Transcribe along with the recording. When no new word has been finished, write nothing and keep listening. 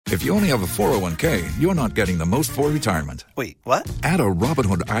If you only have a 401k, you're not getting the most for retirement. Wait, what? Add a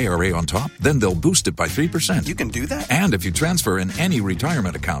Robinhood IRA on top, then they'll boost it by 3%. You can do that? And if you transfer in any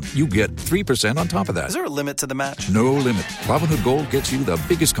retirement account, you get 3% on top of that. Is there a limit to the match? No limit. Robinhood Gold gets you the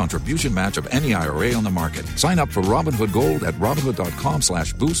biggest contribution match of any IRA on the market. Sign up for Robinhood Gold at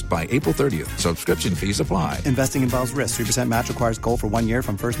Robinhood.com/boost by April 30th. Subscription fees apply. Investing involves risk. 3% match requires gold for 1 year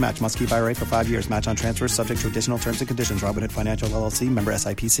from first match. Must keep IRA for 5 years. Match on transfers subject to additional terms and conditions. Robinhood Financial LLC, member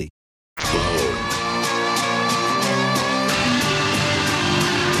SIPC.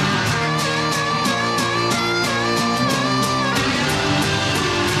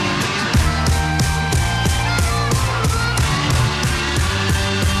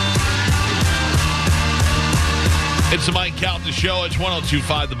 It's the Mike Calta Show. It's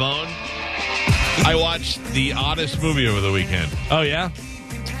 102.5 The Bone. I watched the oddest movie over the weekend. Oh, yeah?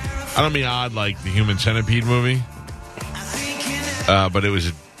 I don't mean odd like the Human Centipede movie. But it was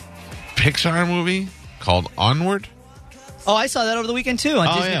a Pixar movie called Onward. Oh, I saw that over the weekend, too,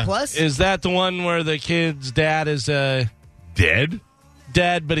 on Disney Plus. Is that the one where the kid's dad is Dead?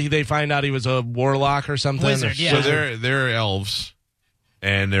 dead, but they find out he was a warlock or something? Wizard, yeah. So they're elves,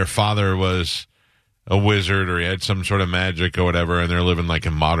 and their father was a wizard, or he had some sort of magic or whatever, and they're living like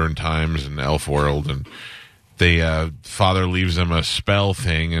in modern times in elf world, and the father leaves them a spell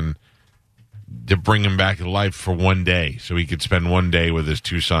thing and to bring him back to life for 1 day, so he could spend 1 day with his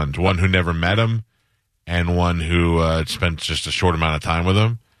two sons, one who never met him and one who spent just a short amount of time with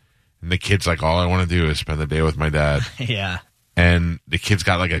him. And the kid's like, all I want to do is spend the day with my dad. Yeah. And the kid's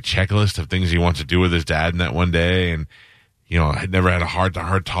got like a checklist of things he wants to do with his dad in that 1 day, and you know, had never had a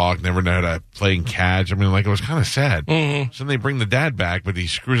heart-to-heart talk, never had a playing catch. I mean, like, it was kind of sad. Mm-hmm. So then they bring the dad back, but he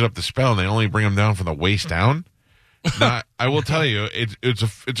screws up the spell, and they only bring him down from the waist down. Now, I will tell you, it's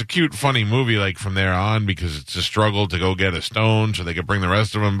a cute, funny movie, like, from there on, because it's a struggle to go get a stone so they could bring the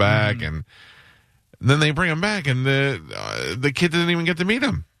rest of them back, and then they bring him back, and the kid didn't even get to meet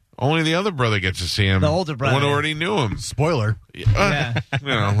him. Only the other brother gets to see him. The older brother. The one who already knew him. Spoiler. Yeah. You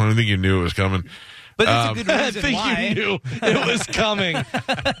know, I don't think you knew it was coming. But that's a good I reason think why. you knew it was coming.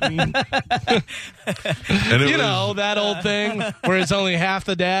 And You know, that old thing where it's only half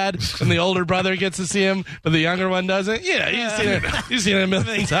the dad and the older brother gets to see him, but the younger one doesn't? Yeah, you've seen it a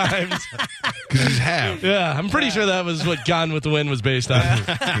million times. Because he's half. Yeah, I'm pretty sure that was what Gone with the Wind was based on.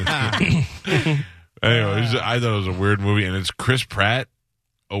 Anyway, I thought it was a weird movie, and it's Chris Pratt,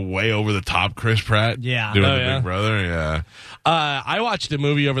 a way over the top Chris Pratt. Yeah. Doing Oh, the yeah? Big Brother, yeah. I watched a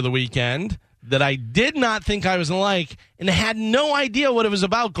movie over the weekend that I did not think I was going to like and had no idea what it was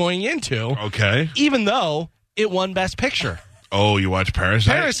about going into, Okay. even though it won Best Picture. Oh, you watch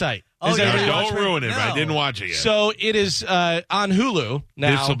Parasite? Parasite. Oh, Has yeah. everybody Don't watched ruin it, but I No. didn't watch it yet. So it is on Hulu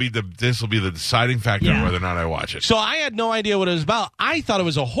now. This will be the deciding factor Yeah. of whether or not I watch it. So I had no idea what it was about. I thought it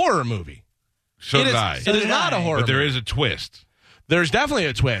was a horror movie. So It did is, I. It is not a horror But there movie. is a twist. There's definitely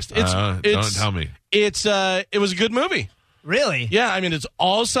a twist. It's Don't tell me. It was a good movie. Really? Yeah, I mean, it's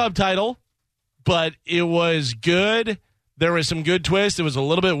all subtitle, but it was good. There was some good twists. It was a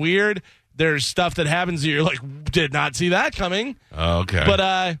little bit weird. There's stuff that happens that you're like, did not see that coming. Okay.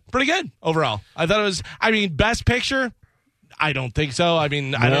 But pretty good overall. I thought it was, I mean, Best Picture? I don't think so. I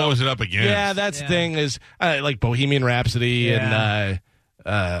mean, I don't know. What was it up against? Yeah, that's the thing is like Bohemian Rhapsody and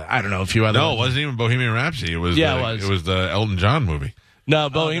I don't know, a few other No, it ones. wasn't even Bohemian Rhapsody. It was Yeah, the, it was. It was the Elton John movie.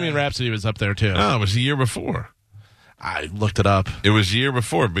 No, Bohemian Rhapsody was up there too. No, it was the year before. I looked it up. It was the year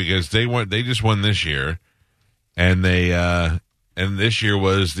before because they just won this year, and and this year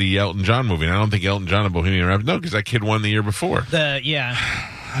was the Elton John movie. And I don't think Elton John and Bohemian Rhapsody. No, because that kid won the year before.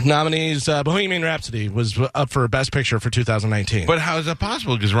 Nominees, Bohemian Rhapsody was up for Best Picture for 2019. But how is that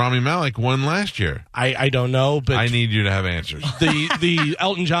possible? Because Rami Malek won last year. I don't know, but I need you to have answers. the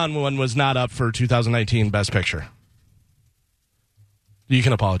Elton John one was not up for 2019 Best Picture. You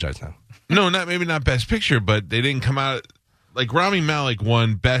can apologize now. No, maybe not Best Picture, but they didn't come out. Like Rami Malek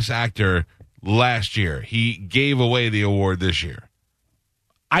won Best Actor last year. He gave away the award this year.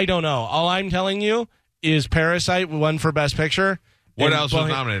 I don't know. All I'm telling you is Parasite won for Best Picture. What and else was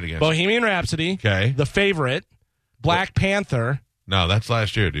nominated against? Bohemian Rhapsody. Okay. The Favorite. Black Panther. No, that's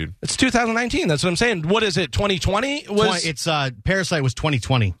last year, dude. It's 2019. That's what I'm saying. What is it? 2020? It's Parasite was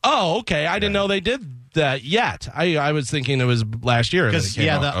 2020. Oh, okay. I didn't know they did that yet. I was thinking it was last year. Because that it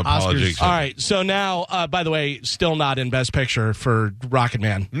came out. the Apologies. Oscars. All right. So now, by the way, still not in Best Picture for Rocket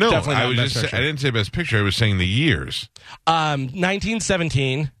Man. No, Definitely not I was in Best just Picture. I didn't say Best Picture. I was saying the years.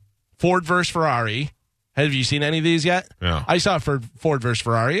 1917, Ford vs. Ferrari. Have you seen any of these yet? No. I saw Ford vs.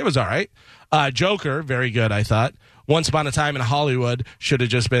 Ferrari. It was all right. Joker, very good, I thought. Once Upon a Time in Hollywood should have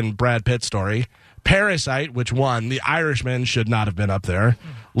just been Brad Pitt's story. Parasite, which won. The Irishman should not have been up there.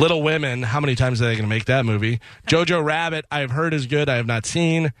 Little Women, how many times are they going to make that movie? Jojo Rabbit, I've heard is good. I have not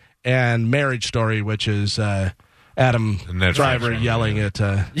seen. And Marriage Story, which is Adam Driver yelling at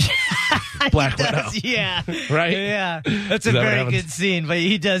Black Widow. Yeah. Right? Yeah. That's a very good scene, but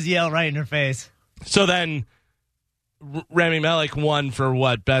he does yell right in her face. So then Rami Malek won for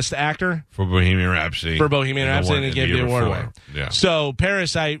what? Best Actor? For Bohemian Rhapsody. And he gave the award away. Yeah. So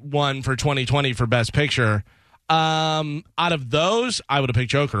Parasite won for 2020 for Best Picture. Out of those, I would have picked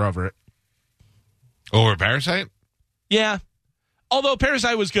Joker over it. Over Parasite? Yeah. Although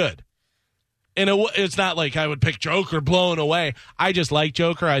Parasite was good. And it's not like I would pick Joker blown away. I just like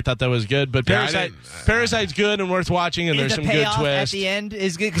Joker. I thought that was good. But Parasite's good and worth watching, and there's some good twists. At the end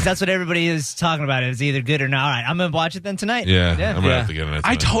is good because that's what everybody is talking about. It's either good or not. All right, I'm going to watch it then tonight. Yeah. I'm going to have to get it.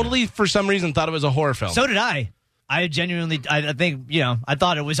 I totally, for some reason, thought it was a horror film. So did I. I genuinely, I think, I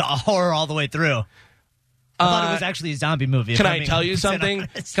thought it was a horror all the way through. I thought it was actually a zombie movie. Can I tell you something?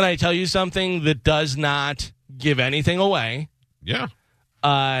 Can I tell you something that does not give anything away? Yeah.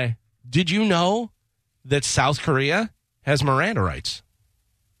 Did you know that South Korea has Miranda rights?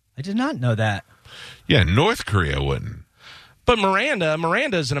 I did not know that. Yeah, North Korea wouldn't. But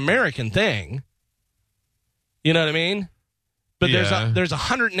Miranda is an American thing. You know what I mean? But there's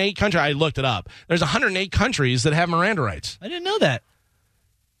 108 countries. I looked it up. There's 108 countries that have Miranda rights. I didn't know that.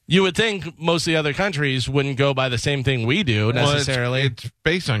 You would think most of the other countries wouldn't go by the same thing we do necessarily. It's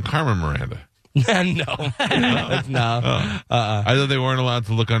based on Carmen Miranda. No. I thought they weren't allowed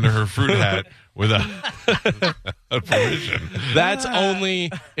to look under her fruit hat without a permission. That's only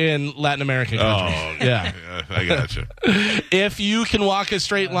in Latin American countries. Oh, okay. Yeah. I gotcha. If you can walk a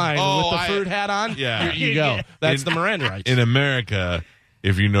straight line with the fruit hat on, you go. That's the Miranda rights. In America,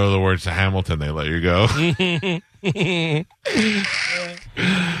 if you know the words to Hamilton, they let you go.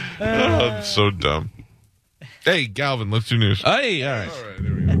 It's so dumb. Hey, Galvin, let's do news. Hey, all right. All right,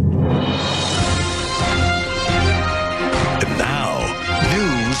 there we go. And now,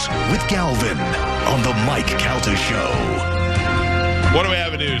 news with Galvin on the Mike Calta Show. What do we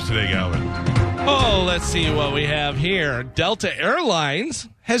have in news today, Galvin? Oh, let's see what we have here. Delta Airlines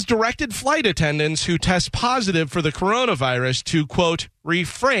has directed flight attendants who test positive for the coronavirus to, quote,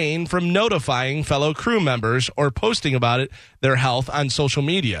 refrain from notifying fellow crew members or posting about their health on social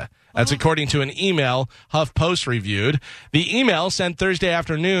media. That's according to an email HuffPost reviewed. The email sent Thursday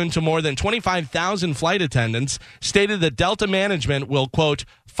afternoon to more than 25,000 flight attendants stated that Delta management will, quote,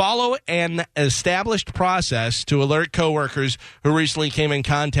 follow an established process to alert coworkers who recently came in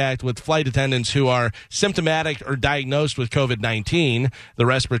contact with flight attendants who are symptomatic or diagnosed with COVID-19, the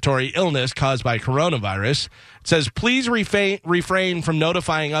respiratory illness caused by coronavirus. It says, please refrain from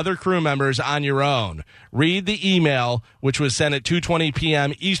notifying other crew members on your own. Read the email, which was sent at 2:20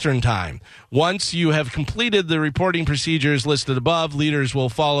 p.m. Eastern Time. Once you have completed the reporting procedures listed above, leaders will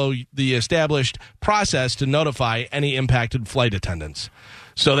follow the established process to notify any impacted flight attendants.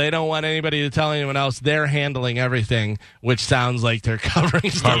 So they don't want anybody to tell anyone else they're handling everything, which sounds like they're covering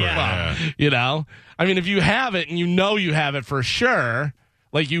stuff up. You know? I mean, if you have it and you know you have it for sure,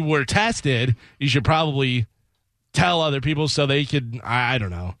 like you were tested, you should probably tell other people so they could, I don't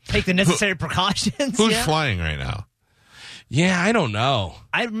know. Take the necessary precautions. Who's flying right now? Yeah, I don't know.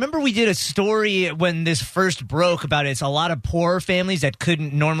 I remember we did a story when this first broke about it's a lot of poor families that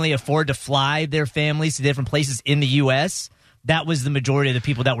couldn't normally afford to fly their families to different places in the U.S. That was the majority of the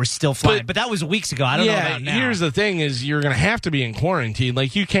people that were still flying. But that was weeks ago. I don't know about now. Here's the thing is you're going to have to be in quarantine.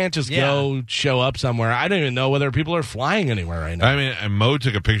 Like, you can't just go show up somewhere. I don't even know whether people are flying anywhere right now. I mean, and Mo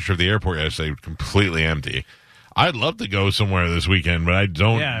took a picture of the airport yesterday, completely empty. I'd love to go somewhere this weekend, but I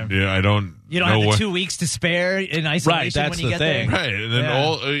don't. Yeah. I don't. You don't have the 2 weeks to spare in isolation. Right, that's when you the get thing. there. Right, and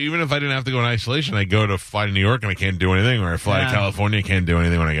then even if I didn't have to go in isolation, I go to fly to New York and I can't do anything, or I fly to California, can't do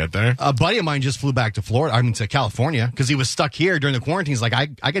anything when I get there. A buddy of mine just flew back to Florida. I mean, to California because he was stuck here during the quarantine. He's like, I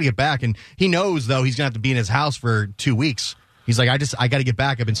got to get back, and he knows though he's gonna have to be in his house for 2 weeks. He's like, I got to get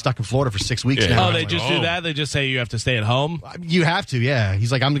back. I've been stuck in Florida for 6 weeks now. Oh, they just do that? They just say you have to stay at home? You have to, yeah.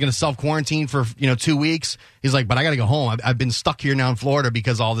 He's like, I'm going to self-quarantine for 2 weeks. He's like, but I got to go home. I've been stuck here now in Florida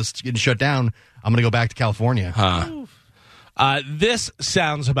because all this is getting shut down. I'm going to go back to California. This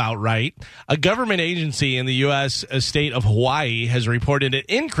sounds about right. A government agency in the U.S. state of Hawaii has reported an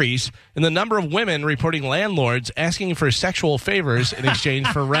increase in the number of women reporting landlords asking for sexual favors in exchange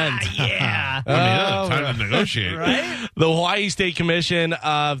for rent. Time to negotiate. Right? The Hawaii State Commission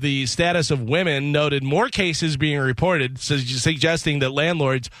of the Status of Women noted more cases being reported, suggesting that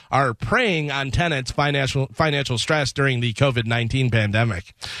landlords are preying on tenants' financial stress during the COVID-19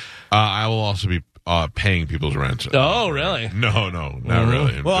 pandemic. I will also be paying people's rent. Oh, really? No, not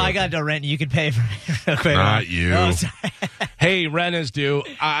really. Well, I got no rent you could pay for. Not you. Oh, sorry. Hey, rent is due.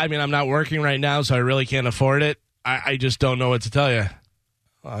 I mean, I'm not working right now, so I really can't afford it. I just don't know what to tell you.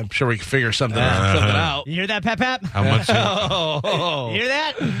 I'm sure we can figure something out. You hear that, Pap? How much? You hear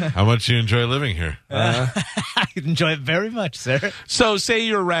that? How much do you enjoy living here? I enjoy it very much, sir. So, say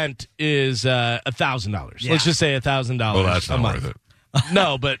your rent is $1,000. Yeah. Let's just say $1,000. Well, that's not worth it.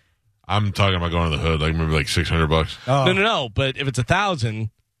 No, but I'm talking about going to the hood, like maybe like $600. Oh. no. But if it's $1,000,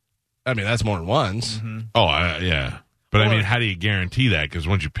 I mean that's more than once. Mm-hmm. Oh, yeah. But I mean, how do you guarantee that? Because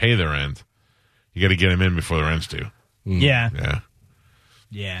once you pay the rent, you got to get them in before the rent's due. Yeah. Yeah.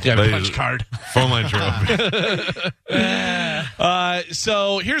 Yeah. Yeah, Ladies- punch card. Phone lines are open.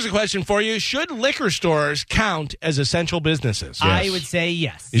 So here's a question for you: should liquor stores count as essential businesses? I would say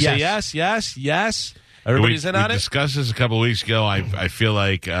yes. You say yes. Everybody's in on we it. discussed this a couple of weeks ago. I feel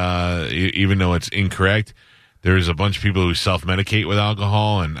like even though it's incorrect, there's a bunch of people who self-medicate with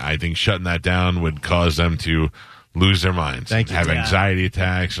alcohol, and I think shutting that down would cause them to lose their minds. Thank you. Have Yeah. anxiety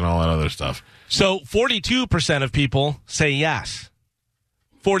attacks and all that other stuff. So 42% of people say yes.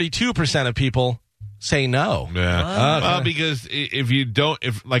 42% of people say no. Yeah. Okay. Well, because if you don't,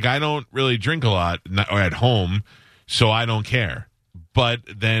 I don't really drink a lot or at home, so I don't care. But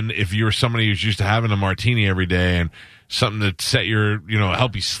then if you're somebody who's used to having a martini every day and something to set your,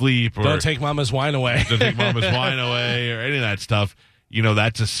 help you sleep, or Don't take mama's wine away. don't take mama's wine away or any of that stuff,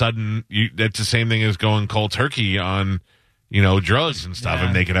 that's a sudden, that's the same thing as going cold turkey on, drugs and stuff,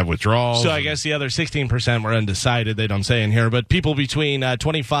 and they can have withdrawals. So I guess the other 16% were undecided. They don't say in here, but people between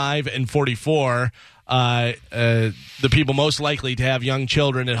 25 and 44, the people most likely to have young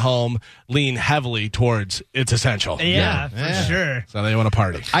children at home lean heavily towards it's essential. Yeah, for sure. So they want to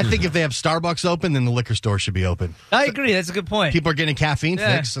party. I think if they have Starbucks open, then the liquor store should be open. I agree. That's a good point. People are getting caffeine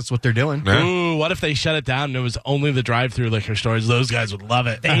fix. That's what they're doing. Yeah. Ooh, what if they shut it down and it was only the drive-through liquor stores? Those guys would love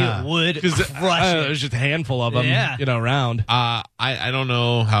it. They would crush it. There's just a handful of them, Yeah. around. I don't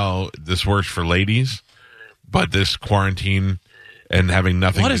know how this works for ladies, but this quarantine and having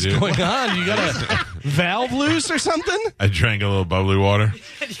nothing What to is do. going on? You got a valve loose or something? I drank a little bubbly water.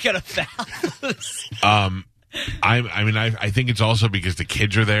 You got a phallus. I think it's also because the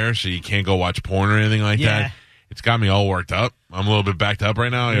kids are there, so you can't go watch porn or anything like Yeah. that. It's got me all worked up. I'm a little bit backed up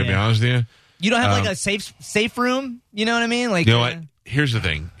right now. I gotta be honest with you. You don't have like a safe room? You know what I mean? Like, You know what? Here's the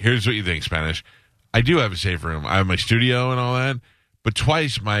thing. Here's what you think, Spanish. I do have a safe room. I have my studio and all that. But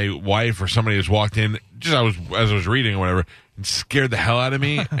twice my wife or somebody has walked in, as I was reading or whatever, and scared the hell out of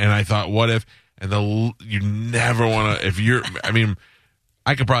me. And I thought, what if? And you never want to.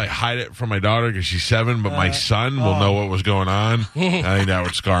 I could probably hide it from my daughter because she's 7, but my son will know what was going on. I think that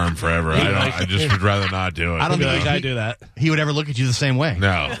would scar him forever. I just would rather not do it. I don't Be think like, I do that. he would ever look at you the same way.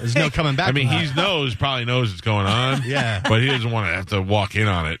 No. There's no coming back. He from that. probably knows what's going on. Yeah. But he doesn't want to have to walk in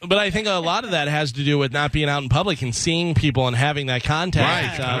on it. But I think a lot of that has to do with not being out in public and seeing people and having that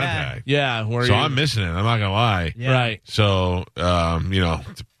contact. Right. Contact. Yeah. So I'm missing it. I'm not going to lie. Yeah. Right. So,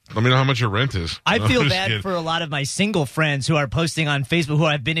 let me know how much your rent is. I I'm feel just bad kidding. for a lot of my single friends who are posting on Facebook,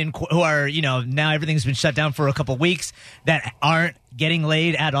 who are now everything's been shut down for a couple weeks, that aren't getting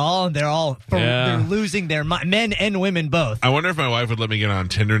laid at all. They're they're losing their men and women both. I wonder if my wife would let me get on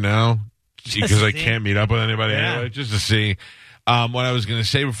Tinder now because I see. can't meet up with anybody anyway, just to see. What I was going to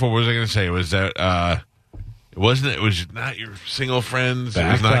say before, what was I going to say? Was that it was not your single friends. It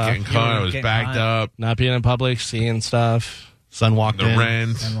was Backed not up. getting caught. It was Getting backed caught. up. Not being in public, seeing stuff. Son walked The in.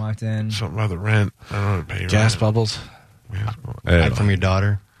 rent. And walked in. Something about the rent. I don't know how to pay Gas rent. bubbles. Hide from your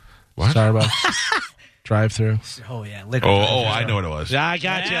daughter. What? Starbucks. Drive-through. Oh yeah, liquor. Oh, I know what it was. Yeah, I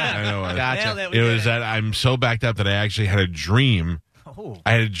got you. Yeah. I know what it was. Gotcha. It was that I'm so backed up that I actually had a dream. Oh.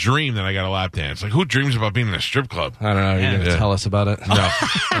 I had a dream that I got a lap dance. Like, who dreams about being in a strip club? I don't know. You're going to Yeah. tell us about it. No,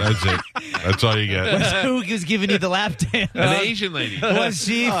 that's it. That's all you get. Who was giving you the lap dance? An Asian lady. Was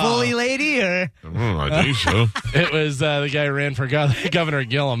she fully lady or? I think so. It was the guy who ran for Governor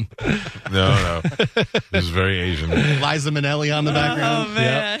Gillum. No. This is very Asian. Liza Minnelli on the background. Oh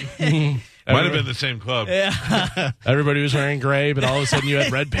man. Might have been the same club. Everybody was wearing gray, but all of a sudden you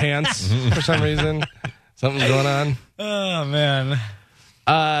had red pants for some reason. Something's going on. Oh man.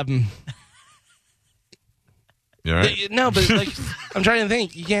 You all right? No, but like I'm trying to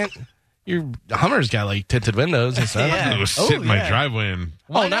think. You can't. Your Hummer's got like tinted windows and stuff. Yeah. I'm going to Oh, sit in my yeah. driveway and...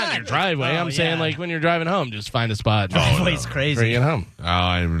 Oh, not in your driveway. Oh, I'm saying yeah. like when you're driving home, just find a spot. Driveway's Before crazy. you get home.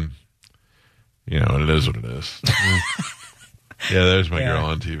 it is what it is. Yeah, there's my girl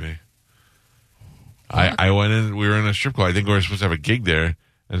on TV. I went in, we were in a strip club. I think we were supposed to have a gig there,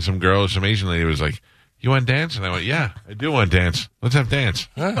 and some Asian lady was like, you want to dance? And I went, yeah, I do want to dance. Let's have dance.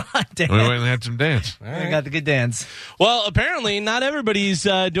 And we went and had some dance. I got the good dance. Well, apparently not everybody's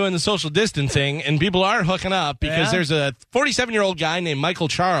doing the social distancing, and people are hooking up because there's a 47-year-old guy named Michael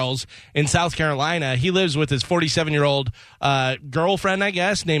Charles in South Carolina. He lives with his 47-year-old girlfriend, I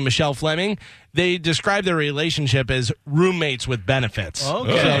guess, named Michelle Fleming. They describe their relationship as roommates with benefits.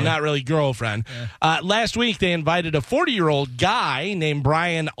 Okay. So not really girlfriend. Yeah. Last week, they invited a 40-year-old guy named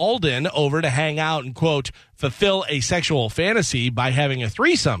Brian Alden over to hang out and, quote, fulfill a sexual fantasy by having a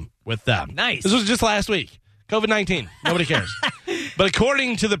threesome with them. Nice. This was just last week. COVID-19. Nobody cares. But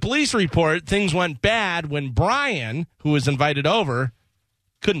according to the police report, things went bad when Brian, who was invited over,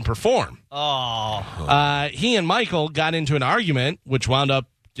 couldn't perform. He and Michael got into an argument, which wound up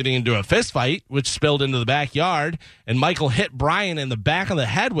getting into a fist fight, which spilled into the backyard, and Michael hit Brian in the back of the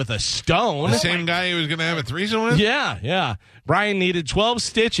head with a stone. The same guy he was going to have a threesome with? Yeah. Brian needed 12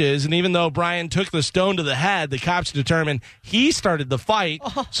 stitches, and even though Brian took the stone to the head, the cops determined he started the fight,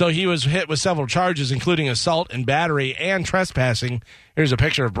 so he was hit with several charges, including assault and battery and trespassing. Here's a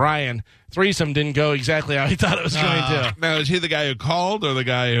picture of Brian. Threesome didn't go exactly how he thought it was going to. Now, is he the guy who called or the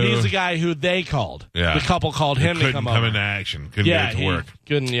guy who... He's the guy who they called. Yeah. The couple called him to come over. Couldn't come into action. Couldn't get it to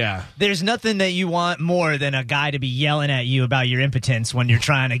work. There's nothing that you want more than a guy to be yelling at you about your impotence when you're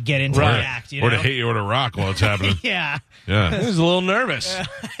trying to get into the act. You know? Or to hit you with a rock while it's happening. Yeah. He was a little nervous.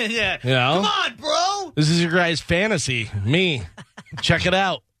 Yeah. Come on, bro. This is your guy's fantasy. Me. Check it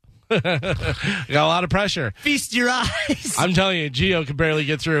out. Got a lot of pressure. Feast your eyes. I'm telling you, Gio could barely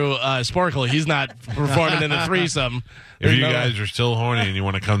get through Sporkle. He's not performing in a threesome. If you guys are still horny and you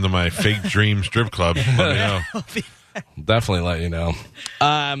want to come to my fake dream strip club, let me know. Definitely let you know.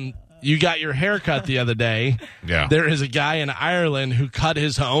 You got your hair cut the other day. Yeah. There is a guy in Ireland who cut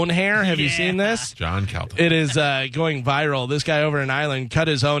his own hair. Have you seen this? John Calta. It is going viral. This guy over in Ireland cut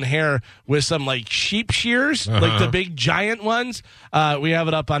his own hair with some like sheep shears, like the big giant ones. We have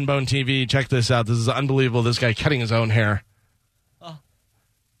it up on Bone TV. Check this out. This is unbelievable. This guy cutting his own hair.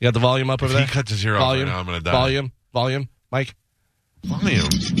 You got the volume up over there? If he cuts his hair off right now, I'm going to die. Volume, Mike. Volume.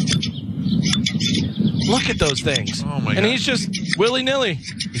 Look at those things. Oh, my God. And he's just willy-nilly.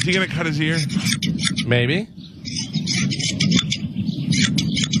 Is he going to cut his ear? Maybe.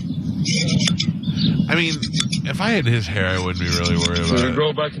 I mean, if I had his hair, I wouldn't be really worried about it. It'll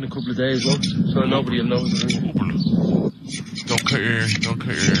grow back in a couple of days, look, so nobody will notice it. Don't cut your ear. Don't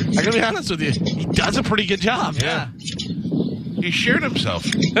cut your ear. I gotta be honest with you. He does a pretty good job. Yeah. He sheared himself.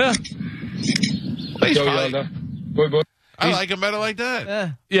 Yeah. Well, he's fine. Bye. I like him better like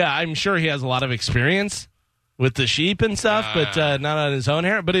that. Yeah, I'm sure he has a lot of experience with the sheep and stuff, but not on his own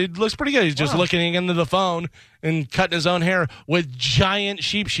hair. But it looks pretty good. He's just looking into the phone and cutting his own hair with giant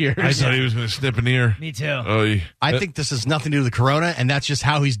sheep shears. I thought he was going to snip an ear. Me too. Oh, I think this has nothing to do with the corona, and that's just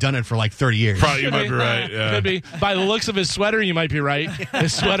how he's done it for like 30 years. Probably, you might be right. Yeah. Could be. By the looks of his sweater, you might be right.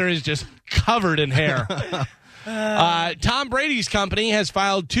 His sweater is just covered in hair. Tom Brady's company has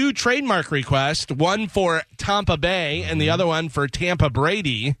filed 2 trademark requests, one for Tampa Bay and the other one for Tampa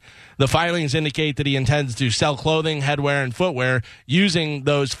Brady. The filings indicate that he intends to sell clothing, headwear, and footwear using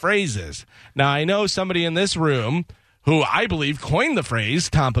those phrases. Now, I know somebody in this room who I believe coined the phrase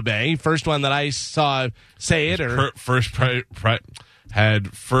Tampa Bay. First one that I saw say it. Or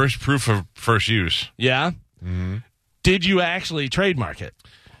had first proof of first use. Yeah? Mm-hmm. Did you actually trademark it?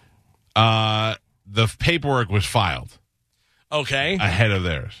 The paperwork was filed. Okay. Ahead of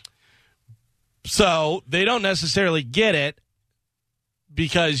theirs. So they don't necessarily get it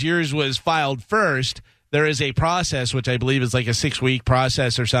because yours was filed first. There is a process, which I believe is like a 6-week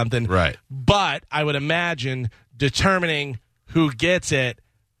process or something. Right. But I would imagine determining who gets it,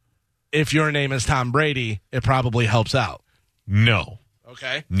 if your name is Tom Brady, it probably helps out. No.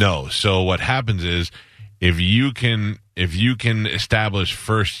 Okay. No. So what happens is if you can establish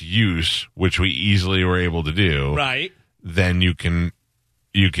first use, which we easily were able to do, right, then you can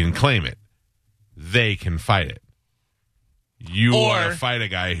claim it. They can fight it. You want to fight a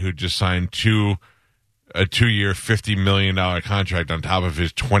guy who just signed a 2-year, $50 million contract on top of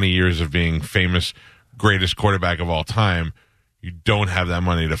his 20 years of being famous, greatest quarterback of all time. You don't have that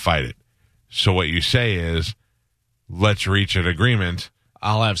money to fight it. So what you say is, let's reach an agreement.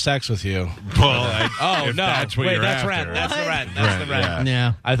 I'll have sex with you. Well, no! That's what Wait, you're that's after. rent. That's the rent. That's the rent.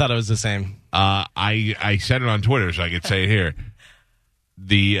 Yeah. I thought it was the same. I said it on Twitter, so I could say it here.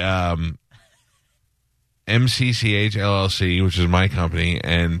 The MCCH LLC, which is my company,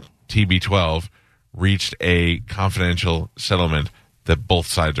 and TB12 reached a confidential settlement that both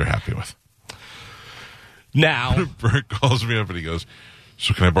sides are happy with. Now, Bert calls me up and he goes,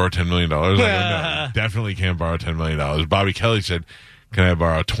 "So can I borrow $10 million?" I go, "No, you definitely can't borrow $10 million." Bobby Kelly said, can I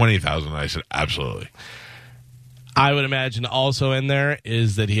borrow 20,000? I said, absolutely. I would imagine also in there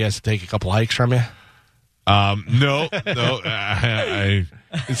is that he has to take a couple hikes from you. No. I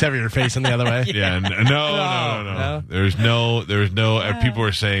He's having your facing the other way. yeah, no. There's no. People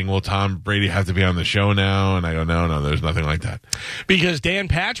are saying, "Will Tom Brady have to be on the show now?" And I go, "No. There's nothing like that." Because Dan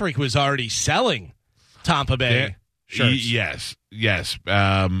Patrick was already selling Tampa Bay shirts. Yes.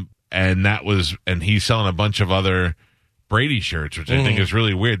 And he's selling a bunch of other Brady shirts, which I think is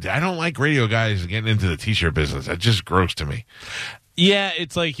really weird. I don't like radio guys getting into the T-shirt business. That's just gross to me. Yeah,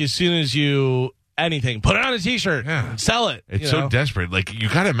 it's like as soon as you anything, put it on a T-shirt, sell it. It's so desperate. Like, you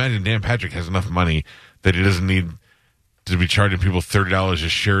got to imagine Dan Patrick has enough money that he doesn't need to be charging people $30 a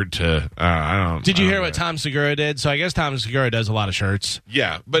shirt to. Did you hear what Tom Segura did? So I guess Tom Segura does a lot of shirts.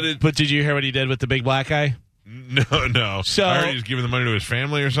 Yeah, but did you hear what he did with the big black guy? No. So I heard he's giving the money to his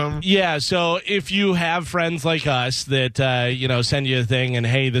family or something. Yeah. So if you have friends like us that send you a thing and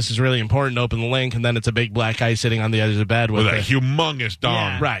hey, this is really important, open the link, and then it's a big black guy sitting on the edge of the bed with a humongous dong.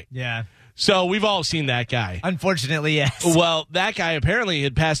 Yeah. Right. Yeah. So we've all seen that guy. Unfortunately, yes. Well, that guy apparently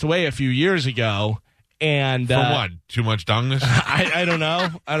had passed away a few years ago. And from what? Too much dongness? I don't know.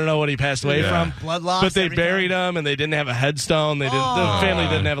 I don't know what he passed away from. Blood loss. But they buried him, and they didn't have a headstone. The family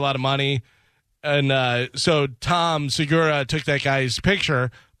didn't have a lot of money. And so Tom Segura took that guy's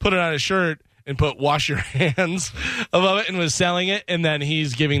picture, put it on his shirt, and put "wash your hands" above it, and was selling it. And then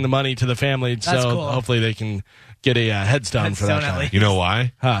he's giving the money to the family. That's cool. Hopefully they can get a headstone for that guy. You know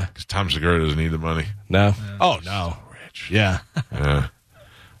why? Huh? Because Tom Segura doesn't need the money. No. Oh, no. So rich. Yeah. Yeah.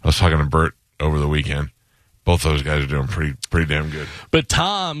 I was talking to Bert over the weekend. Both those guys are doing pretty damn good. But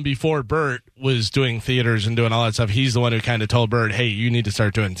Tom, before Bert, was doing theaters and doing all that stuff. He's the one who kind of told Bert, hey, you need to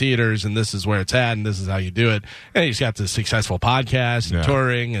start doing theaters, and this is where it's at, and this is how you do it. And he's got this successful podcast and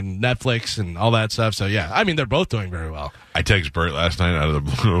touring and Netflix and all that stuff. So, yeah, I mean, they're both doing very well. I texted Bert last night out of the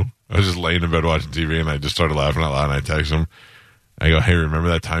blue. I was just laying in bed watching TV, and I just started laughing out loud, and I texted him. I go, hey, remember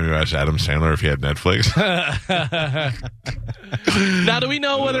that time you asked Adam Sandler if he had Netflix? Now, do we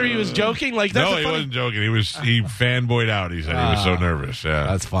know whether he was joking? Like, no, he wasn't joking. He fanboyed out. He said he was so nervous. Yeah,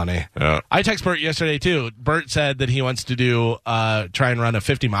 that's funny. Yeah. I texted Bert yesterday too. Bert said that he wants to do try and run a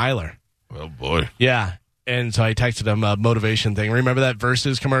 50-miler. Oh boy, yeah. And so I texted him a motivation thing. Remember that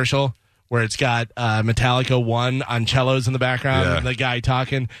Versus commercial where it's got Metallica 1 on cellos in the background, and the guy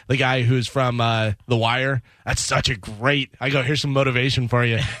talking, the guy who's from The Wire? That's such a great. I go, here's some motivation for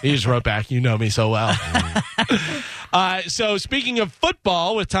you. He just wrote back, you know me so well. So speaking of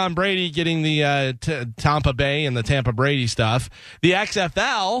football, with Tom Brady getting the Tampa Bay and the Tampa Brady stuff, the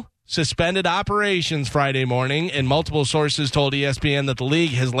XFL suspended operations Friday morning, and multiple sources told ESPN that the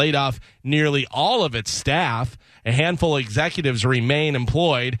league has laid off nearly all of its staff. A handful of executives remain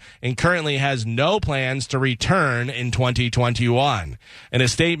employed and currently has no plans to return in 2021. In a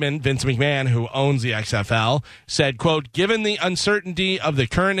statement, Vince McMahon, who owns the XFL, said, quote, given the uncertainty of the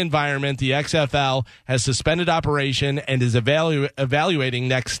current environment, the XFL has suspended operation and is evaluating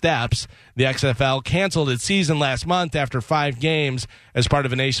next steps. The XFL canceled its season last month after 5 games as part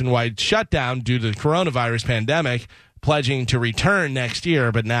of a nationwide shutdown due to the coronavirus pandemic, pledging to return next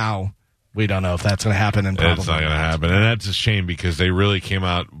year, but now we don't know if that's going to happen. It's not going to happen. And that's a shame because they really came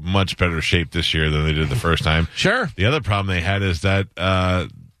out much better shape this year than they did the first time. Sure. The other problem they had is that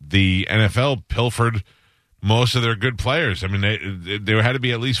the NFL pilfered most of their good players. I mean, there had to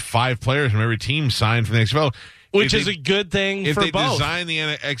be at least 5 players from every team signed from the XFL. Which is a good thing for both. If they design the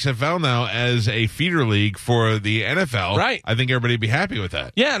XFL now as a feeder league for the NFL, right, I think everybody would be happy with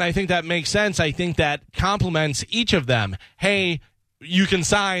that. Yeah, and I think that makes sense. I think that complements each of them. Hey, you can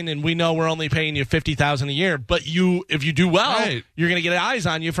sign, and we know we're only paying you $50,000 a year, but if you do well, you're going to get eyes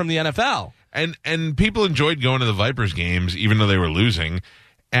on you from the NFL. And people enjoyed going to the Vipers games, even though they were losing.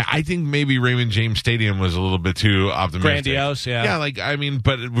 And I think maybe Raymond James Stadium was a little bit too optimistic. Grandiose, yeah. Yeah,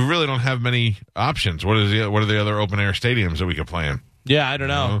 but we really don't have many options. What are the other open air stadiums that we could play in? Yeah, I don't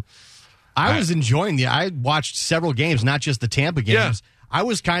know. I was enjoying I watched several games, not just the Tampa games. Yeah. I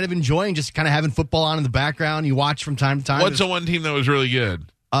was kind of enjoying just kind of having football on in the background. You watch from time to time. What's the one team that was really good?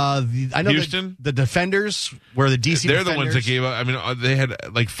 I know Houston? The Defenders were the DC They're Defenders. the ones that gave up. I mean, they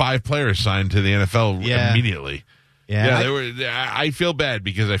had like 5 players signed to the NFL immediately. Yeah, they were. I feel bad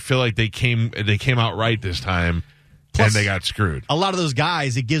because I feel like they came out right this time, and they got screwed. A lot of those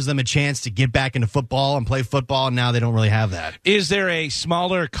guys, it gives them a chance to get back into football and play football, and now they don't really have that. Is there a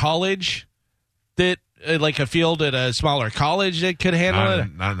smaller college that, like a field at a smaller college that could handle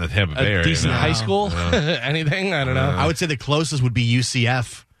it? Not in the Tampa Bay area. A decent high school? Anything? I don't know. I would say the closest would be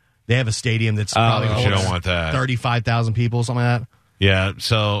UCF. They have a stadium that's probably you don't want that. 35,000 people, something like that. Yeah,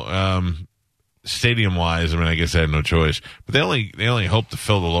 so stadium wise, I mean, I guess they had no choice. But they only hope to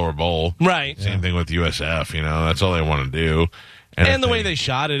fill the lower bowl. Right. Same thing with USF. That's all they want to do. And the way they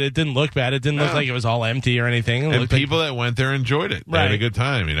shot it, it didn't look bad. It didn't look like it was all empty or anything. And people that went there enjoyed it. They had a good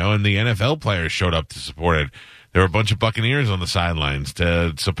time, and the NFL players showed up to support it. There were a bunch of Buccaneers on the sidelines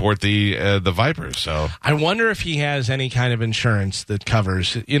to support the Vipers. So I wonder if he has any kind of insurance that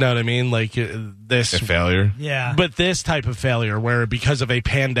covers, you know what I mean? Like this a failure. Yeah. But this type of failure where because of a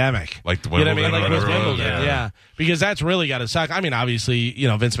pandemic. Like the Wimbledon. You know what I mean? Like with Wimbledon. Yeah. Yeah. Because that's really got to suck. I mean, obviously,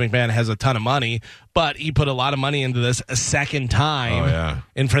 Vince McMahon has a ton of money, but he put a lot of money into this a second time. Oh, yeah.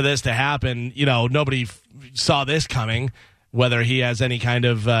 And for this to happen, nobody saw this coming. Whether he has any kind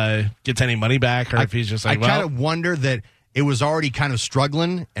of gets any money back, or if he's just like, I kind of wonder that it was already kind of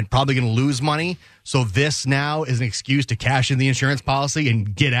struggling and probably going to lose money. So this now is an excuse to cash in the insurance policy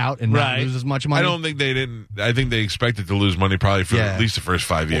and get out and not lose as much money. I don't think they didn't. I think they expected to lose money probably for at least the first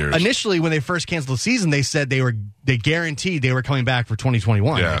 5 years. Initially, when they first canceled the season, they said they guaranteed they were coming back for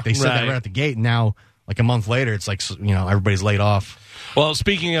 2021. Yeah. Like, they said that right at the gate. And now, like a month later, it's like everybody's laid off. Well,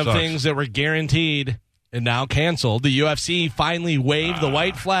 speaking of things that were guaranteed and now canceled, the UFC finally waved the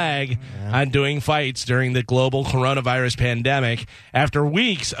white flag on doing fights during the global coronavirus pandemic after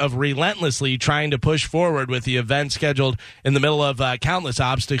weeks of relentlessly trying to push forward with the event scheduled in the middle of countless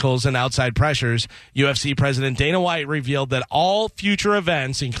obstacles and outside pressures. UFC President Dana White revealed that all future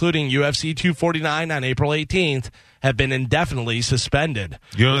events, including UFC 249 on April 18th, have been indefinitely suspended.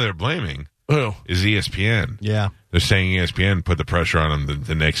 Who they're blaming? Who? Is ESPN. Yeah. They're saying ESPN put the pressure on them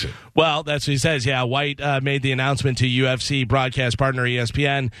to nix it. Well, that's what he says. Yeah, White made the announcement to UFC broadcast partner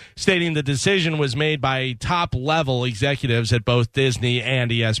ESPN, stating the decision was made by top-level executives at both Disney and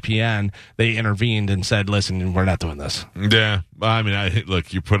ESPN. They intervened and said, listen, we're not doing this. Yeah. I mean,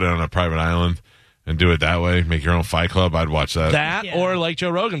 look, you put it on a private island and do it that way, make your own fight club, I'd watch that. Or like Joe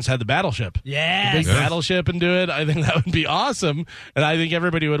Rogan's had the Battleship. Yeah. The big Battleship and do it. I think that would be awesome. And I think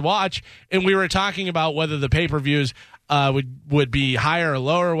everybody would watch. And we were talking about whether the pay-per-views would be higher or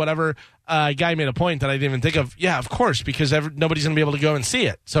lower or whatever. A guy made a point that I didn't even think of. Yeah, of course, because nobody's going to be able to go and see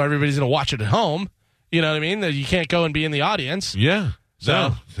it. So everybody's going to watch it at home. You know what I mean? You can't go and be in the audience. Yeah.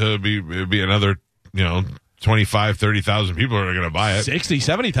 So it'd be another, 25, 30,000 people are going to buy it. 60,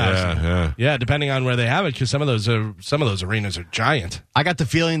 70,000. Yeah, depending on where they have it, because some of those arenas are giant. I got the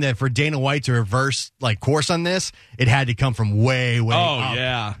feeling that for Dana White to reverse course on this, it had to come from way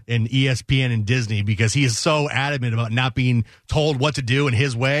up in ESPN and Disney, because he is so adamant about not being told what to do in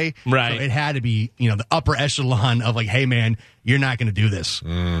his way. Right. So it had to be, the upper echelon of hey man, you're not going to do this.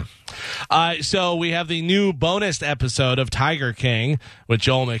 So we have the new bonus episode of Tiger King with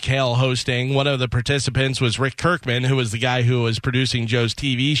Joel McHale hosting. One of the participants was Rick Kirkman, who was the guy who was producing Joe's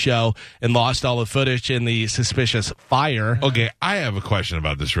TV show and lost all the footage in the suspicious fire. Okay, I have a question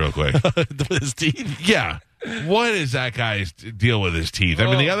about this real quick. His teeth? Yeah. What is that guy's deal with his teeth? I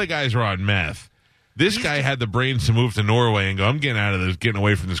mean, the other guys were on meth. This guy had the brains to move to Norway and go, I'm getting out of this, getting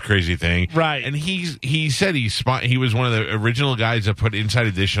away from this crazy thing. Right. And he said he was one of the original guys that put Inside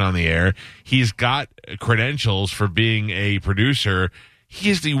Edition on the air. He's got credentials for being a producer. He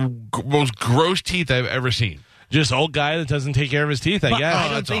has the most gross teeth I've ever seen. Just old guy that doesn't take care of his teeth, I guess. I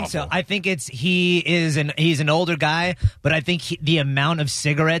don't think so. I think he's an older guy, but I think the amount of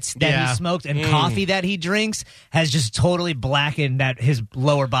cigarettes that he smoked and coffee that he drinks has just totally blackened his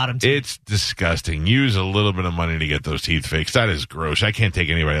lower bottom teeth. It's disgusting. Use a little bit of money to get those teeth fixed. That is gross. I can't take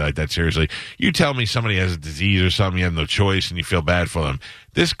anybody like that seriously. You tell me somebody has a disease or something, you have no choice, and you feel bad for them.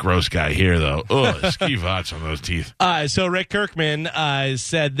 This gross guy here, though, ski vots on those teeth. So Rick Kirkman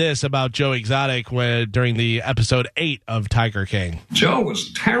said this about Joe Exotic during the episode 8 of Tiger King. Joe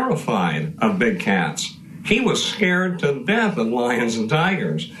was terrified of big cats. He was scared to death of lions and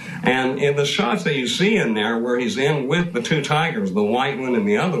tigers. And in the shots that you see in there where he's in with the two tigers, the white one and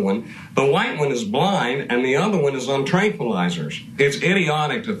the other one, the white one is blind and the other one is on tranquilizers. It's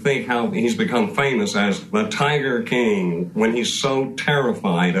idiotic to think how he's become famous as the Tiger King when he's so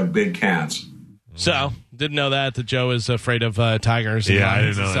terrified of big cats. So, didn't know that Joe is afraid of tigers. And I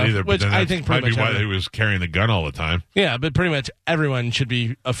didn't know stuff, that either. Which I think might be why he was carrying the gun all the time. Yeah, but pretty much everyone should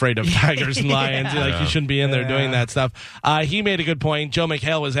be afraid of tigers and lions. You shouldn't be in there doing that stuff. He made a good point. Joe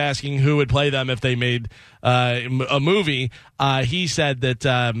McHale was asking who would play them if they made a movie. He said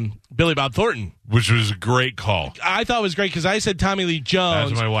that Billy Bob Thornton. Which was a great call. I thought it was great because I said Tommy Lee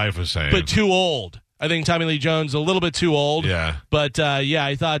Jones. That's what my wife was saying. But too old. I think Tommy Lee Jones a little bit too old. Yeah. But,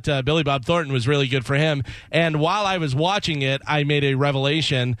 I thought Billy Bob Thornton was really good for him. And while I was watching it, I made a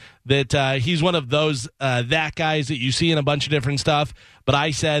revelation that he's one of those that guys that you see in a bunch of different stuff. But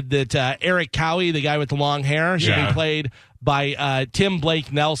I said that Eric Cowie, the guy with the long hair, should be played by Tim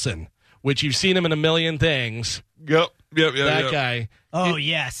Blake Nelson, which you've seen him in a million things. Yep. That guy. Oh,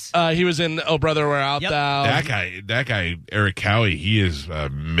 yes. He was in Oh Brother, Where Art Thou? That guy, Eric Cowie, he is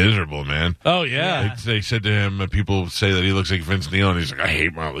miserable, man. Oh, yeah. They said to him, people say that he looks like Vince Neil, and he's like, I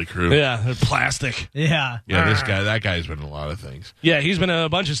hate Motley Crue. Yeah, they're plastic. Yeah. Yeah, that guy's been in a lot of things. Yeah, he's been in a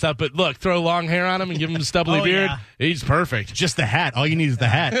bunch of stuff, but look, throw long hair on him and give him a stubbly beard. Yeah. He's perfect. Just the hat. All you need is the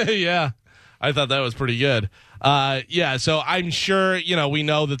hat. Yeah, I thought that was pretty good. So I'm sure, we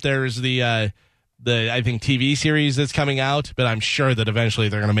know that there's the I think TV series that's coming out, but I'm sure that eventually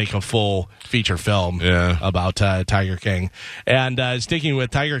they're going to make a full feature film about Tiger King. And sticking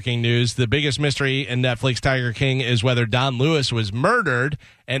with Tiger King news, the biggest mystery in Netflix Tiger King is whether Don Lewis was murdered,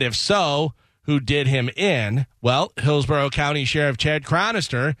 and if so, who did him in? Well, Hillsborough County Sheriff Chad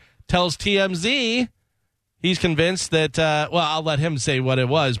Chronister tells TMZ he's convinced that, I'll let him say what it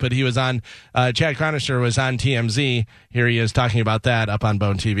was, but he was on, Chad Chronister was on TMZ. Here he is talking about that up on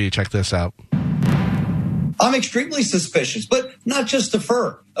Bone TV. Check this out. I'm extremely suspicious, but not just of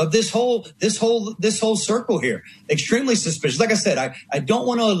her, of this whole circle here. Extremely suspicious. Like I said, I don't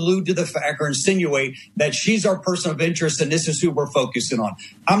want to allude to the fact or insinuate that she's our person of interest and this is who we're focusing on.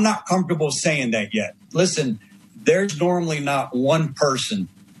 I'm not comfortable saying that yet. Listen, there's normally not one person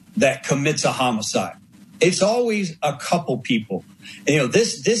that commits a homicide. It's always a couple people. And,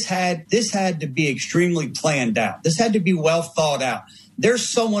 this had to be extremely planned out. This had to be well thought out. There's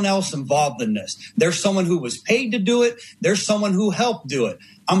someone else involved in this. There's someone who was paid to do it. There's someone who helped do it.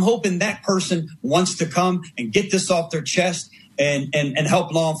 I'm hoping that person wants to come and get this off their chest and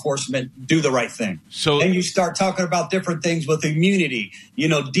help law enforcement do the right thing. So then you start talking about different things with immunity.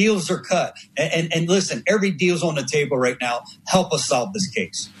 Deals are cut. And listen, every deal's on the table right now. Help us solve this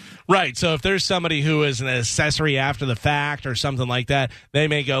case. Right. So if there's somebody who is an accessory after the fact or something like that, they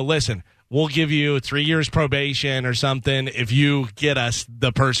may go, listen, we'll give you 3 years probation or something if you get us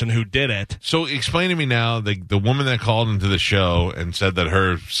the person who did it. So explain to me now, the woman that called into the show and said that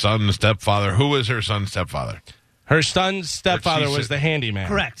her son's stepfather, who was her son's stepfather? Her son's stepfather was the handyman.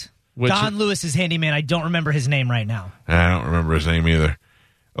 Correct. Don Lewis's handyman. I don't remember his name right now. I don't remember his name either.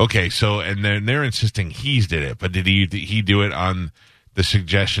 Okay, so and they're insisting he did it, but did he do it on the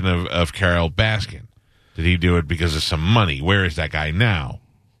suggestion of Carol Baskin? Did he do it because of some money? Where is that guy now?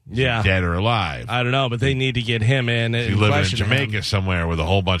 Is he dead or alive? I don't know, but they need to get him in. He living in Jamaica somewhere with a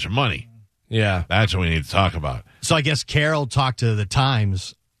whole bunch of money. Yeah. That's what we need to talk about. So I guess Carol talked to the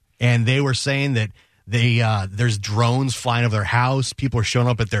Times, and they were saying that there's drones flying over their house. People are showing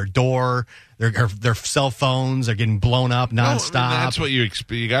up at their door. Their cell phones are getting blown up nonstop. Well, that's what you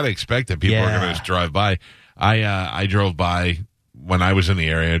got to expect, that people are going to just drive by. I drove by when I was in the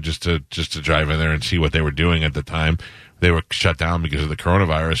area just to drive in there and see what they were doing at the time. They were shut down because of the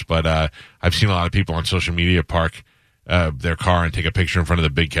coronavirus, but I've seen a lot of people on social media park their car and take a picture in front of the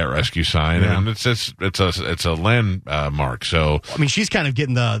Big Cat Rescue sign, and it's a landmark. So I mean, she's kind of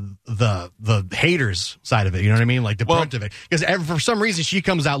getting the haters side of it. You know what I mean? Like the brunt of it, because for some reason she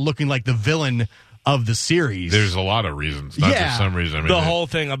comes out looking like the villain of the series. There's a lot of reasons, not just some reason. I mean, the whole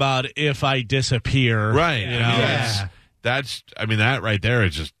thing about if I disappear, right? That right there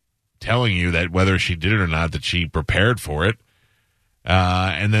is just telling you that whether she did it or not, that she prepared for it.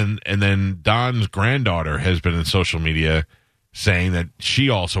 And then Don's granddaughter has been in social media saying that she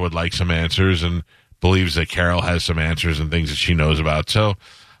also would like some answers and believes that Carol has some answers and things that she knows about. So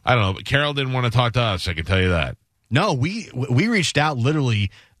I don't know. But Carol didn't want to talk to us. I can tell you that. No, we reached out literally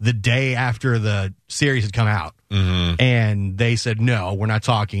the day after the series had come out, and they said, no, we're not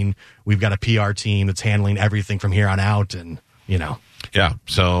talking. We've got a PR team that's handling everything from here on out, and Yeah.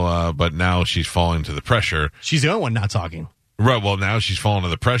 So, but now she's falling to the pressure. She's the only one not talking. Right. Well, now she's falling to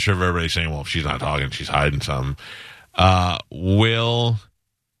the pressure of everybody saying, well, if she's not talking, she's hiding something. Will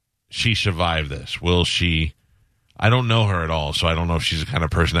she survive this? Will she? I don't know her at all, so I don't know if she's the kind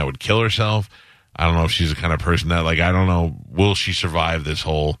of person that would kill herself. I don't know if she's the kind of person that, I don't know. Will she survive this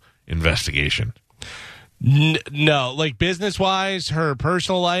whole investigation? No. Business-wise, her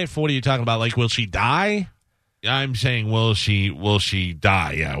personal life, what are you talking about? Will she die? I'm saying, will she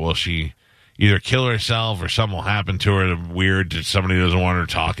die? Yeah. Will she either kill herself or something will happen to her weird that somebody doesn't want her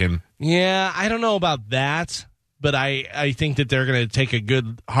talking? Yeah, I don't know about that, but I think that they're going to take a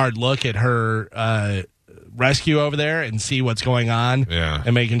good hard look at her rescue over there and see what's going on,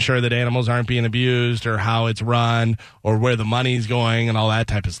 and making sure that animals aren't being abused or how it's run or where the money's going and all that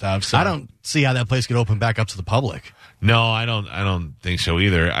type of stuff. So I don't see how that place could open back up to the public. No, I don't think so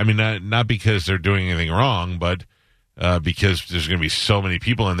either. I mean, not because they're doing anything wrong, but because there's going to be so many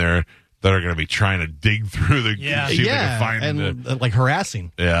people in there that are going to be trying to dig through see if they can find and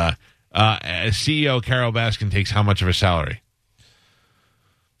harassing. Yeah. As CEO Carol Baskin takes how much of a salary?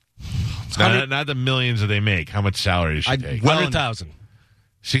 Not the millions that they make. How much salary does she take? 100,000.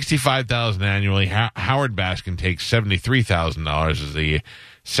 $65,000 annually. Howard Baskin takes $73,000 as the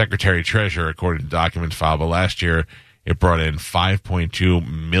secretary treasurer, according to documents filed. But last year, it brought in $5.2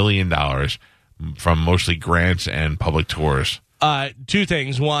 million from mostly grants and public tours. Two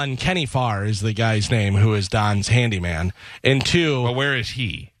things. One, Kenny Farr is the guy's name who is Don's handyman. And two... But where is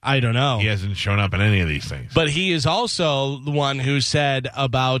he? I don't know. He hasn't shown up in any of these things. But he is also the one who said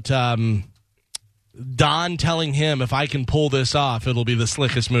about Don telling him, if I can pull this off, it'll be the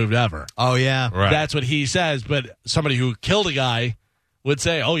slickest move ever. Oh, yeah. Right. That's what he says. But somebody who killed a guy would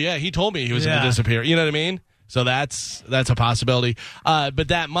say, oh, yeah, he told me he was going to disappear. You know what I mean? So that's a possibility. But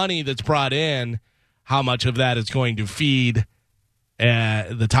that money that's brought in, how much of that is going to feed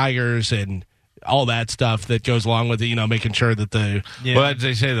the Tigers and all that stuff that goes along with it, making sure that Well,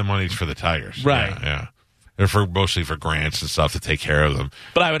 they say the money's for the Tigers. Right. Yeah. They're mostly for grants and stuff to take care of them.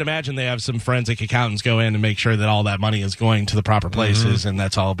 But I would imagine they have some forensic accountants go in and make sure that all that money is going to the proper places and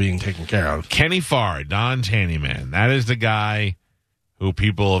that's all being taken care of. Kenny Farr, Don's handyman. That is the guy who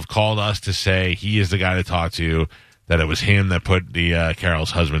people have called us to say he is the guy to talk to, that it was him that put the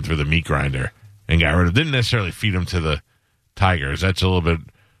Carol's husband through the meat grinder and got rid of. Didn't necessarily feed him to the Tigers. That's a little bit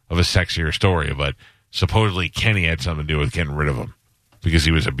of a sexier story, but supposedly Kenny had something to do with getting rid of him because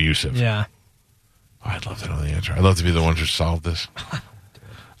he was abusive. Yeah. Oh, I'd love to know the answer. I'd love to be the one who solved this.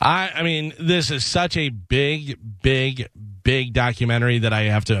 I mean, this is such a big, big, big documentary that I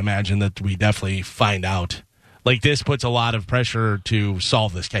have to imagine that we definitely find out. Like, this puts a lot of pressure to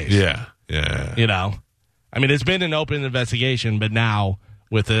solve this case. Yeah. I mean, it's been an open investigation, but now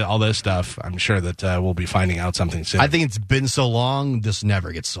with all this stuff, I'm sure that we'll be finding out something soon. I think it's been so long, this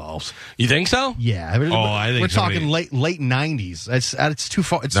never gets solved. You think so? Yeah. I think we're talking late 90s. It's too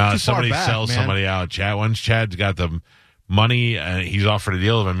far. It's too far somebody back, sells man. somebody out. Once Chad's got the money, he's offered a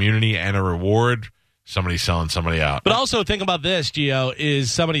deal of immunity and a reward. Somebody's selling somebody out. But also think about this, Gio,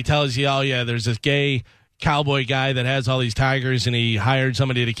 is somebody tells you, oh, yeah, there's this gay cowboy guy that has all these tigers and he hired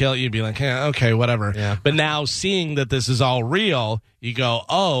somebody to kill you. You'd be like, yeah, okay, whatever. Yeah. But now seeing that this is all real, you go,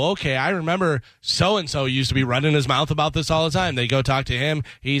 oh, okay, I remember so-and-so used to be running his mouth about this all the time. They go talk to him.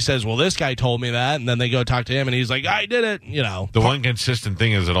 He says, well, this guy told me that. And then they go talk to him and he's like, I did it. The one consistent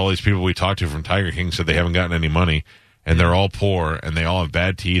thing is that all these people we talked to from Tiger King said they haven't gotten any money. And they're all poor, and they all have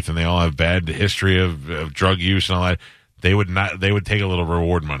bad teeth, and they all have bad history of drug use and all that. They would take a little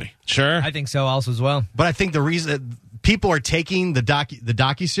reward money. Sure. I think so also as well. But I think the reason people are taking the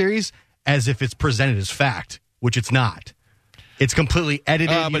docuseries as if it's presented as fact, which it's not. It's completely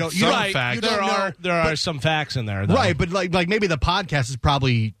edited. There are some facts in there, though. Right, but like maybe the podcast is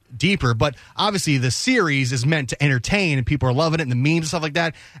probably deeper, but obviously the series is meant to entertain, and people are loving it, and the memes and stuff like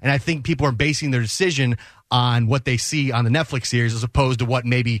that. And I think people are basing their decision on what they see on the Netflix series as opposed to what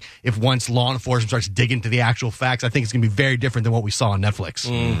maybe if once law enforcement starts digging into the actual facts. I think it's going to be very different than what we saw on Netflix.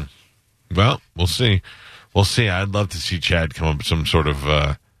 Well, we'll see. I'd love to see Chad come up with some sort of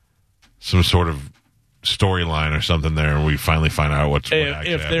storyline or something there, and we finally find out what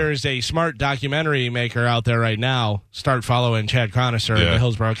actually if there's a smart documentary maker out there right now, start following Chad Chronister in the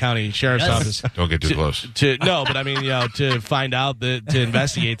Hillsborough County Sheriff's Office. Don't get too close. But I mean, to find out to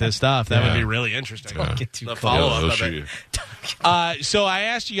investigate this stuff, that would be really interesting. Don't get too the close. follow-up of it. So I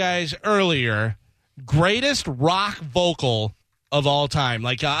asked you guys earlier, greatest rock vocal of all time.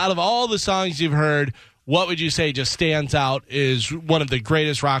 Like, out of all the songs you've heard, what would you say just stands out is one of the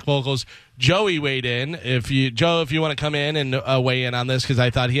greatest rock vocals? Joey weighed in. If you want to come in and weigh in on this, because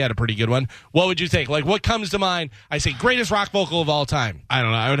I thought he had a pretty good one. What would you think? Like, what comes to mind? I say greatest rock vocal of all time. I don't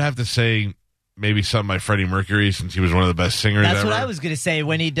know. I would have to say maybe something by Freddie Mercury, since he was one of the best singers That's ever. what I was going to say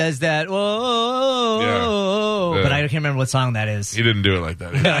when he does that. Whoa, but I can't remember what song that is. He didn't do it like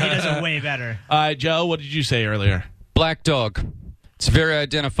that. No, he does it way better. Joe, what did you say earlier? Black Dog. It's very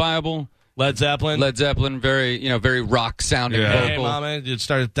identifiable. Led Zeppelin, very rock sounding vocal. Hey, mama, it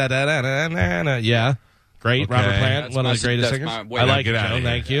starts da da da da da da. Yeah, great. Okay. Robert Plant, one of the greatest singers. I like it, Joe.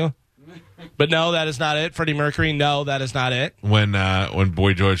 Thank you. But no, that is not it. Freddie Mercury, no, that is not it. When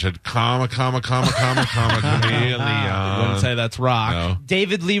Boy George said comma, chameleon. I wouldn't say that's rock. No.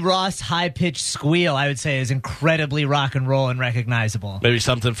 David Lee Roth high-pitched squeal, I would say, is incredibly rock and roll and recognizable. Maybe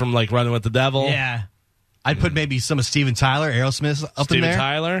something from like Running with the Devil. Yeah. I'd put maybe some of Steven Tyler, Aerosmith up in there. Steven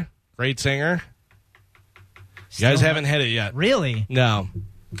Tyler, great singer. You guys haven't hit it yet. Really? No.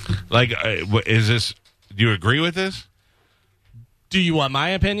 Like, is this? Do you agree with this? Do you want my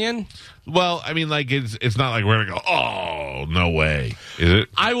opinion? Well, I mean, like, it's not like we're gonna go, oh, no way, is it?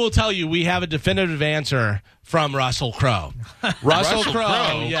 I will tell you, we have a definitive answer from Russell Crowe. Russell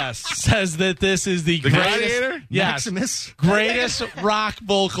Crowe, yes, says that this is the greatest, Gladiator? yes, Maximus? greatest rock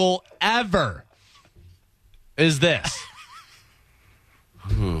vocal ever. Is this?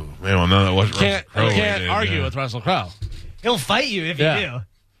 Ooh, man, well, no, that wasn't Can't Russell Crowe. can't argue with Russell Crowe. He'll fight you if Yeah. you do.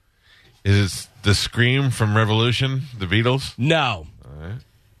 Is it the Scream from Revolution, the Beatles? No.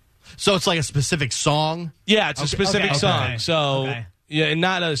 So it's like a specific song? Yeah, it's a specific okay, song. okay, So, okay. yeah,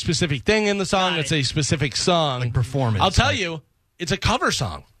 not a specific thing in the song. Got It's it. a specific song. Like performance. I'll tell you, it's a cover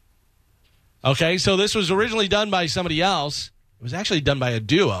song. Okay, so this was originally done by somebody else. It was actually done by a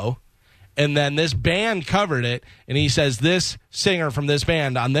duo. And then this band covered it, and he says this singer from this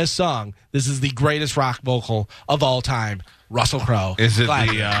band on this song, this is the greatest rock vocal of all time, Russell Crowe. Is it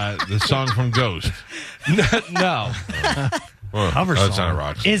Glad- the song from Ghost? No. Well, Cover that's song. not a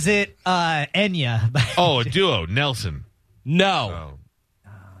rock song. Is it Enya? Oh, a duo, Nelson. No.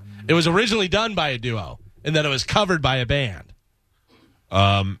 Oh. It was originally done by a duo, and then it was covered by a band.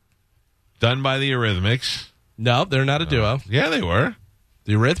 Done by the Eurythmics. No, they're not a duo. Yeah, they were.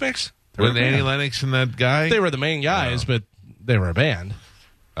 The Eurythmics? They were With a band. Annie Lennox and that guy. They were the main guys, but they were a band.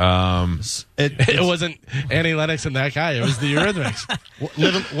 It wasn't Annie Lennox and that guy. It was the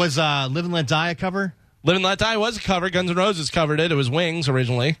Eurythmics. Was Live and Let Die a cover? Live and Let Die was a cover. Guns N' Roses covered it. It was Wings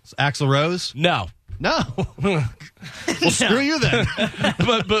originally. Axl Rose? No. No. Well, screw you then.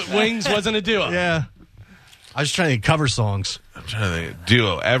 but Wings wasn't a duo. Yeah. I was trying to cover songs. I'm trying to think.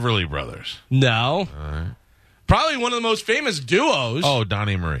 Duo, Everly Brothers. No. Probably one of the most famous duos. Oh,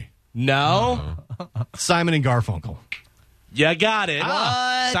 Donnie Marie. No. Simon and Garfunkel. You got it.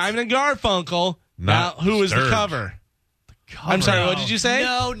 What? Simon and Garfunkel. Not now, who was the Disturbed. cover? I'm sorry, what did you say?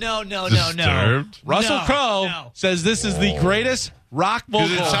 No. Disturbed? Russell No, Crowe no. says this is the greatest rock vocal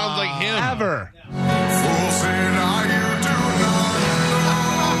 'Cause it sounds like him. ever.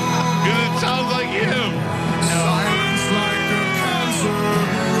 Because it sounds like him.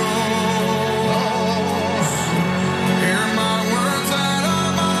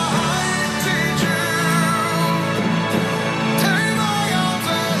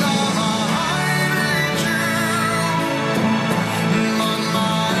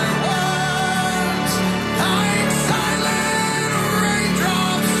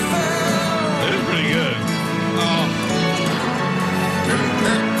 That is pretty good.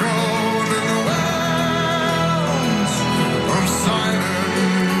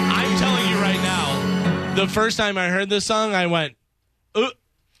 I'm telling you right now, the first time I heard this song, I went,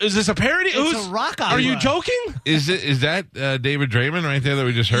 is this a parody? It's a rock Are you opera. joking? Is that David Draymond right there that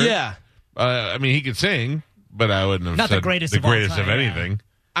we just heard? Yeah. I mean, he could sing, but I wouldn't have Not the said greatest the of all greatest time, of yeah. anything.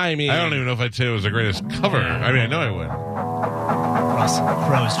 I mean, I don't even know if I'd say it was the greatest cover. I mean, I know I would. Russell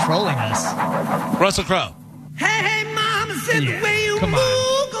Crowe's trolling us. Russell Crowe. Hey, mama said Yeah, the way you come move,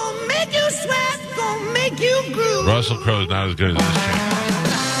 on. gonna make you sweat, gonna make you groove. Russell Crowe is not as good as this chick.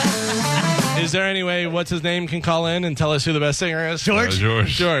 Is there any way what's his name can call in and tell us who the best singer is? George? George.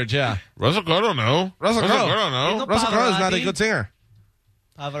 George, yeah. Russell Crowe, I don't know. Russell Crowe. I don't know. Russell Crowe is not a Pavarotti. good singer.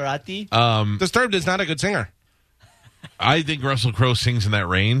 Pavarotti? Disturbed is not a good singer. I think Russell Crowe sings in that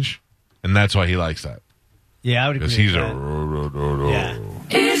range, and that's why he likes that. Yeah, I would agree. Because he's with a... that.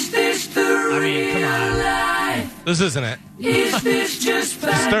 Yeah. Is this the I mean, come on. life? This isn't it. Is this just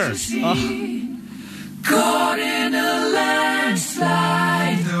fantasy? Caught in a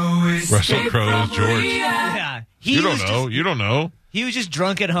landslide. No escape Russell Crowe is from George. reality. Yeah. He You don't was know. just- You don't know. He was just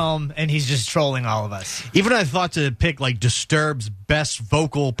drunk at home, and he's just trolling all of us. Even I thought to pick like Disturbed's best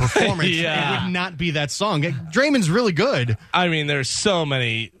vocal performance, Yeah. it would not be that song. Draymond's really good. I mean, there's so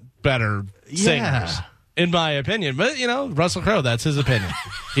many better singers, in my opinion. But, you know, Russell Crowe, that's his opinion.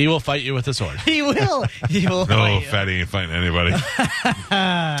 He will fight you with a sword. He will. He will. No, fight you. fatty ain't fighting anybody.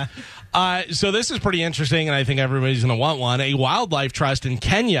 So this is pretty interesting, and I think everybody's going to want one. A wildlife trust in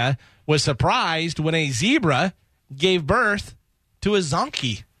Kenya was surprised when a zebra gave birth to a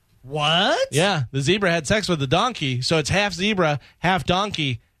zonkey. What? Yeah, the zebra had sex with the donkey, so it's half zebra, half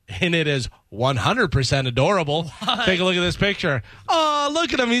donkey, and it is 100% adorable. Take a look at this picture. Oh,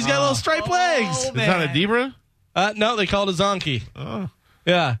 look at him. He's got little striped legs. It's not a Debra? No, they call it a zonkey. Oh.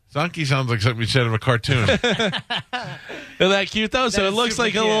 Yeah. Zonkey sounds like something you said of a cartoon. Isn't that cute, though? So That it is looks super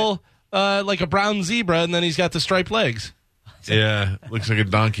like a cute. little, like a brown zebra, and then he's got the striped legs. Yeah, looks like a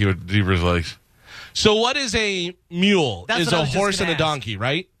donkey with zebra's legs. So what is a mule? That's Is what I a was just horse and gonna a ask. donkey,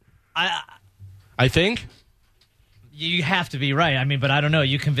 right? I, I think. you have to be right. I mean, but I don't know.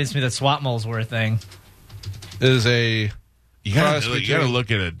 You convinced me that swap moles were a thing. Is a You cross gotta between-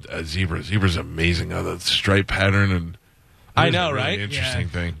 look at a zebra. Zebra's amazing. Oh, the stripe pattern and I It is know, a really right? Interesting Yeah.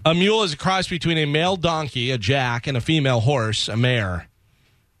 thing. A mule is a cross between a male donkey, a jack, and a female horse, a mare.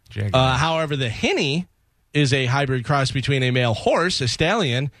 Jack- However, the hinny is a hybrid cross between a male horse, a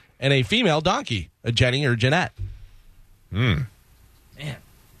stallion, and a female donkey, a Jenny or Jeanette. Man.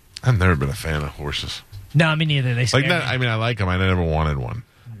 I've never been a fan of horses. No, me neither. They scare Like that. me. I mean, I like them. I never wanted one.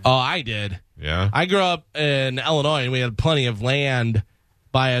 Oh, I did. Yeah. I grew up in Illinois, and we had plenty of land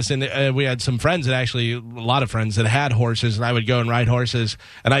by us, and we had some friends that actually, a lot of friends that had horses, and I would go and ride horses,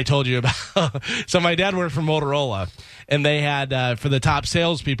 and I told you about, so my dad worked for Motorola, and they had, for the top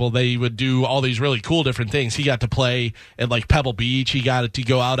salespeople, they would do all these really cool different things. He got to play at, like, Pebble Beach. He got to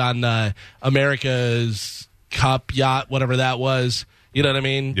go out on America's Cup yacht, whatever that was. You know what I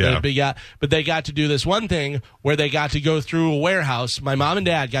mean? Yeah. The big yacht. But they got to do this one thing where they got to go through a warehouse. My mom and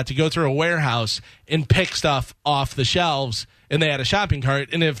dad got to go through a warehouse and pick stuff off the shelves, and they had a shopping cart.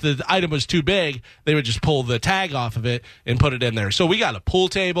 And if the item was too big, they would just pull the tag off of it and put it in there. So we got a pool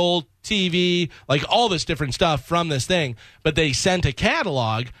table, TV, like all this different stuff from this thing. But they sent a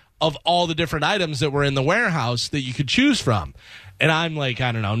catalog of all the different items that were in the warehouse that you could choose from. And I'm like,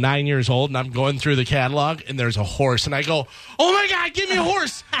 I don't know, 9 years old, and I'm going through the catalog, and there's a horse. And I go, oh, my God, give me a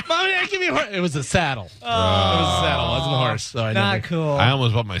horse. Mom and Dad, give me a horse. It was a saddle. It was a saddle. It wasn't a horse. So I Not never, cool. I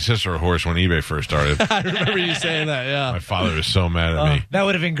almost bought my sister a horse when eBay first started. I remember you saying that, yeah. My father was so mad at me. That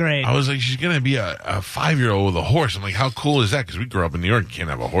would have been great. I was like, she's going to be a 5-year-old with a horse. I'm like, how cool is that? Because we grew up in New York, you can't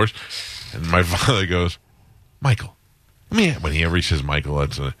have a horse. And my father goes, Michael, whenever he says Michael,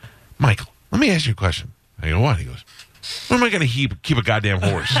 Michael, let me ask you a question. I go, what? He goes, where am I going to keep a goddamn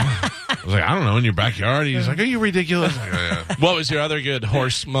horse? I was like, I don't know, in your backyard. He's like, are you ridiculous? Like, oh, yeah. What was your other good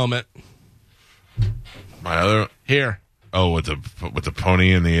horse moment? My other Here. Oh, with the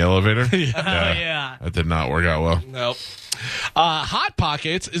pony in the elevator? Yeah. That did not work out well. Nope. Hot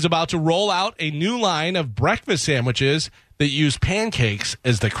Pockets is about to roll out a new line of breakfast sandwiches that use pancakes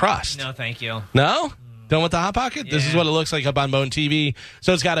as the crust. No, thank you. No? Done with the Hot Pocket? This is what it looks like up on Bone TV.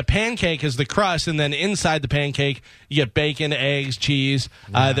 So it's got a pancake as the crust, and then inside the pancake, you get bacon, eggs, cheese.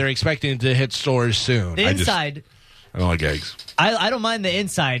 They're expecting it to hit stores soon. The inside... I don't like eggs. I don't mind the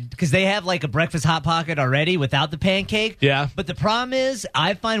inside because they have like a breakfast Hot Pocket already without the pancake. Yeah. But the problem is,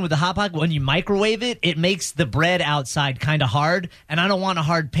 I find with the Hot Pocket, when you microwave it, it makes the bread outside kind of hard, and I don't want a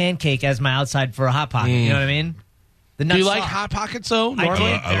hard pancake as my outside for a Hot Pocket. You know what I mean? Do you like Hot Pockets, though? I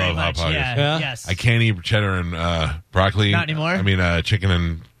Normally? do very love Hot much. Pockets. Yeah. Yes. I can't eat cheddar and broccoli. Not anymore? I mean, chicken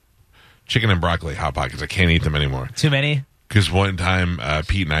and broccoli Hot Pockets. I can't eat them anymore. Too many? Because one time,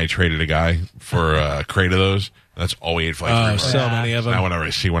 Pete and I traded a guy for a crate of those. That's all we ate for like 3 months. So many of them. Now whenever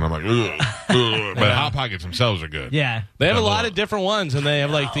I see one, I'm like, ugh, ugh. But Hot Pockets themselves are good. Yeah. They have a lot of different ones, and they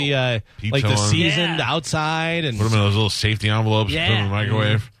have like the ones. seasoned outside, and Put them in those little safety envelopes and put them in the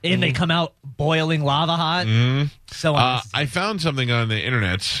microwave. And they come out boiling lava hot. So I found something on the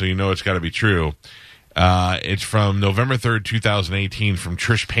internet, so you know it's got to be true. It's from November 3rd, 2018, from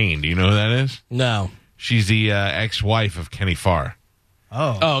Trish Payne. Do you know who that is? No. She's the ex-wife of Kenny Farr.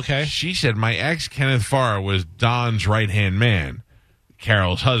 Oh, okay. She said, my ex, Kenneth Farr, was Don's right-hand man,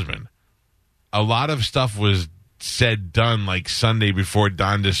 Carol's husband. A lot of stuff was said, done, like Sunday before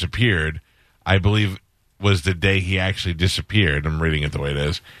Don disappeared. I believe was the day he actually disappeared. I'm reading it the way it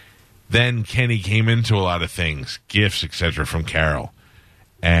is. Then Kenny came into a lot of things, gifts, etc., from Carol.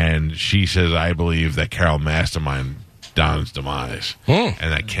 And she says, I believe that Carol masterminded Don's demise. And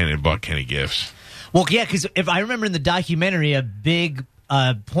that Kenny bought Kenny gifts. Well, yeah, because if I remember in the documentary, a big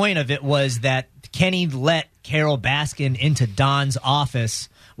point of it was that Kenny let Carol Baskin into Don's office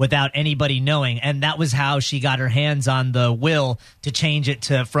without anybody knowing, and that was how she got her hands on the will to change it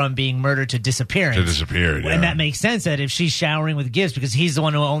from being murder to disappearance. To disappeared, yeah. And that makes sense that if she's showering with gifts because he's the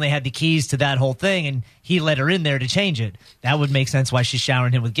one who only had the keys to that whole thing, and he let her in there to change it, that would make sense why she's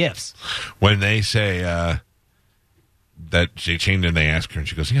showering him with gifts. When they say that she changed and they ask her, and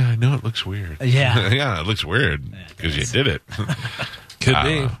she goes, yeah, I know it looks weird. Yeah. Yeah, it looks weird because you did it. Could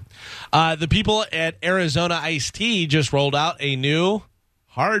be. The people at Arizona Iced Tea just rolled out a new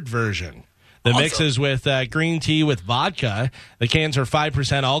hard version. The mixes with green tea with vodka. The cans are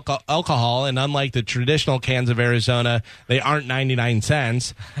 5% alcohol, and unlike the traditional cans of Arizona, they aren't 99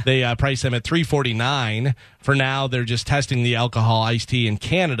 cents. They price them at $3.49. For now, they're just testing the alcohol iced tea in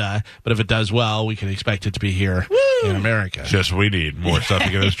Canada, but if it does well, we can expect it to be here in America. Just we need more stuff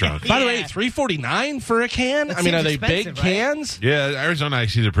to get us drunk. By the way, $3.49 for a can? That I mean, are they seems big expensive, right? cans? Yeah, Arizona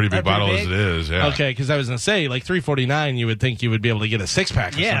Ice is a pretty big They're bottle pretty as big? it is. Yeah. Okay, because I was going to say, like $3.49, you would think you would be able to get a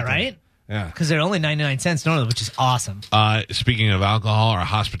six-pack or Yeah, something. right? Yeah. Because they're only 99 cents normally, which is awesome. Speaking of alcohol, our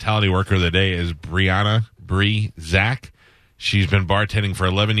hospitality worker of the day is Bree Zach. She's been bartending for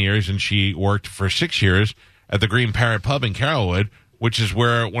 11 years, and she worked for 6 years at the Green Parrot Pub in Carrollwood, which is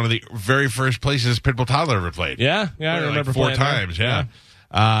where one of the very first places Pitbull Toddler ever played. Yeah, I remember like 4 playing there. times. Yeah.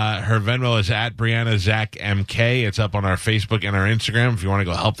 Her Venmo is at Brianna Zach MK. It's up on our Facebook and our Instagram. If you want to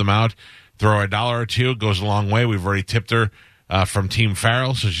go help them out, throw her $1 or $2. It goes a long way. We've already tipped her from Team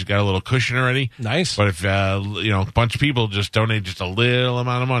Farrell, so she's got a little cushion already. Nice. But if a bunch of people just donate just a little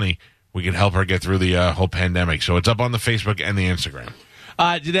amount of money, we can help her get through the whole pandemic. So it's up on the Facebook and the Instagram.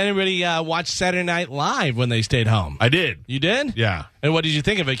 Did anybody watch Saturday Night Live when they stayed home? I did. You did? Yeah. And what did you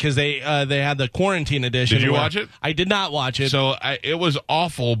think of it? Because they had the quarantine edition. Did you watch it? I did not watch it. So it was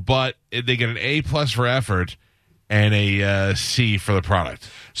awful, but they get an A+ for effort and a C for the product.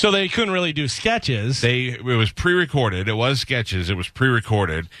 So they couldn't really do sketches. It was pre-recorded. It was sketches. It was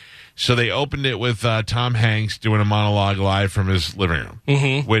pre-recorded. So they opened it with Tom Hanks doing a monologue live from his living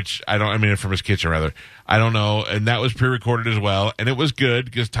room, which from his kitchen, rather. I don't know. And that was pre-recorded as well. And it was good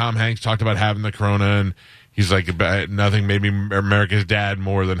because Tom Hanks talked about having the corona, and he's like, nothing made me America's dad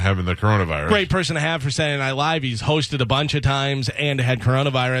more than having the coronavirus. Great person to have for Saturday Night Live. He's hosted a bunch of times and had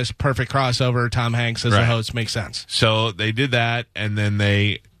coronavirus. Perfect crossover. Tom Hanks as the host makes sense. So they did that, and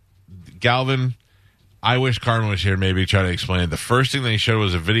then Galvin, I wish Carmen was here, maybe try to explain it. The first thing they showed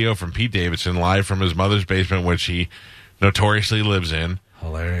was a video from Pete Davidson live from his mother's basement, which he notoriously lives in.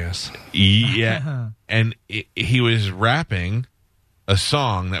 Hilarious. Yeah. And he was rapping a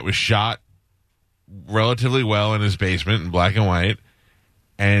song that was shot relatively well in his basement in black and white.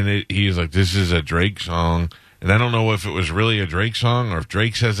 And he's like, this is a Drake song. And I don't know if it was really a Drake song or if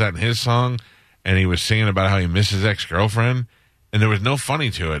Drake says that in his song. And he was singing about how he misses ex-girlfriend. And there was no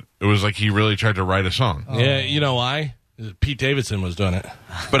funny to it. It was like he really tried to write a song. Yeah, you know why? Pete Davidson was doing it.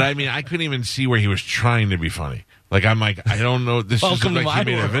 But I mean, I couldn't even see where he was trying to be funny. Like, I'm like, I don't know. This is like he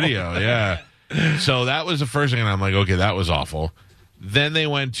made a video. Yeah. So that was the first thing, and I'm like, okay, that was awful. Then they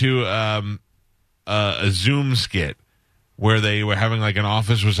went to a Zoom skit where they were having like an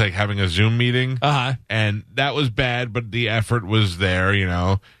office was like having a Zoom meeting. And that was bad, but the effort was there,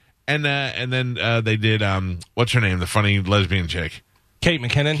 And then they did, what's her name? The funny lesbian chick. Kate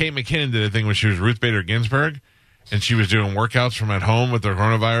McKinnon. Kate McKinnon did a thing where she was Ruth Bader Ginsburg, and she was doing workouts from at home with the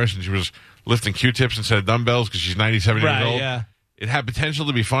coronavirus, and she was lifting Q-tips instead of dumbbells because she's 97 years old. Yeah. It had potential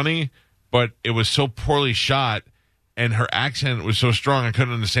to be funny, but it was so poorly shot, and her accent was so strong, I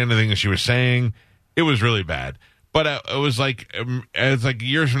couldn't understand anything that she was saying. It was really bad. But it was like, it's like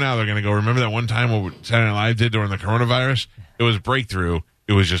years from now, they're going to go, remember that one time what Saturday Night Live did during the coronavirus? It was breakthrough.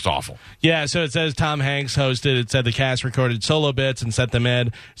 It was just awful. Yeah, so it says Tom Hanks hosted. It said the cast recorded solo bits and set them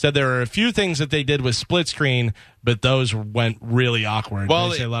in. Said there were a few things that they did with split screen, but those went really awkward. Well,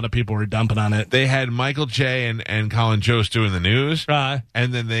 they say a lot of people were dumping on it. They had Michael Che and Colin Jost doing the news,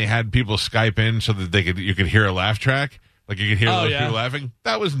 and then they had people Skype in so that you could hear a laugh track, like you could hear those people laughing.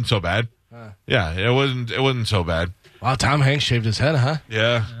 That wasn't so bad. Yeah, it wasn't so bad. Wow, Tom Hanks shaved his head, huh?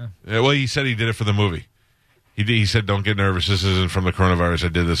 Yeah. Well, he said he did it for the movie. He said, don't get nervous. This isn't from the coronavirus. I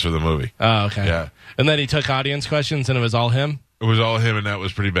did this for the movie. Oh, okay. Yeah. And then he took audience questions, and it was all him? It was all him, and that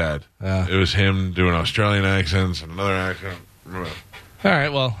was pretty bad. It was him doing Australian accents and another accent. All right,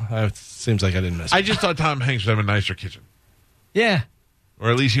 well, it seems like I didn't miss it. I just thought Tom Hanks would have a nicer kitchen. Yeah. Or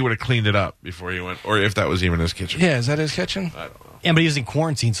at least he would have cleaned it up before he went, or if that was even his kitchen. Yeah, is that his kitchen? I don't know. Yeah, but he's in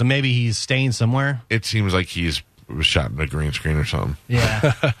quarantine, so maybe he's staying somewhere. It seems like it was shot in a green screen or something.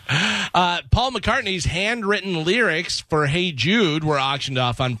 Yeah. Paul McCartney's handwritten lyrics for Hey Jude were auctioned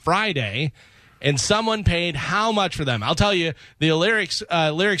off on Friday, and someone paid how much for them? I'll tell you, the lyrics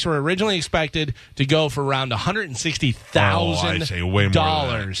were originally expected to go for around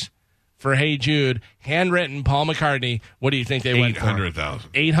 $160,000 for Hey Jude. Handwritten, Paul McCartney. What do you think they went for? $800,000.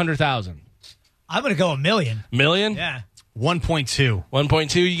 $800,000. I'm going to go $1 million. Million? Yeah. 1.2.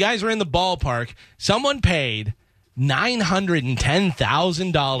 1.2. You guys were in the ballpark. Someone paid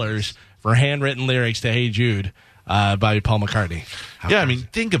 $910,000 for handwritten lyrics to Hey Jude by Paul McCartney. I mean,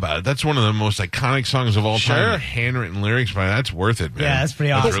 think about it. That's one of the most iconic songs of all time. Handwritten lyrics by that's worth it, man. Yeah, that's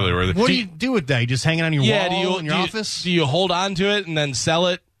pretty awesome. That's really worth it. What do you do with that? You just hang it on your wall in your office? Do you hold on to it and then sell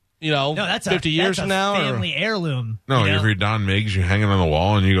it, no, that's 50 years from now? Family heirloom. No, if you're Don Miggs, you hang it on the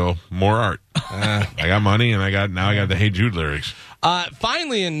wall and you go, more art. I got money and I got the Hey Jude lyrics.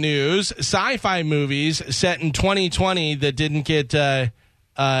 Finally in news, sci-fi movies set in 2020 that didn't get, that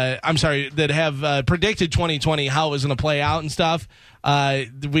have predicted 2020, how it was going to play out and stuff.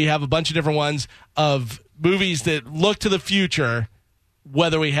 We have a bunch of different ones of movies that look to the future,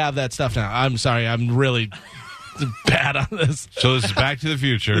 whether we have that stuff now. I'm sorry, I'm really bad on this. So this is Back to the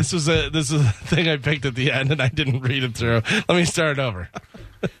Future. This is a thing I picked at the end and I didn't read it through. Let me start over.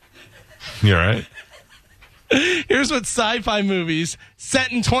 You all right? Here's what sci-fi movies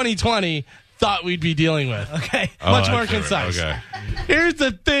set in 2020 thought we'd be dealing with. Okay. Much more concise. Okay. Here's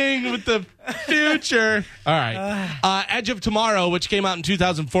the thing with the future. All right. Edge of Tomorrow, which came out in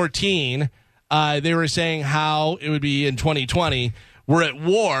 2014, they were saying how it would be in 2020. We're at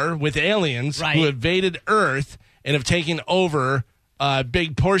war with aliens who invaded Earth and have taken over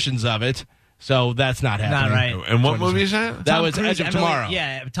big portions of it. So that's not happening. Not right. And what movie is that? That was Edge of Tomorrow.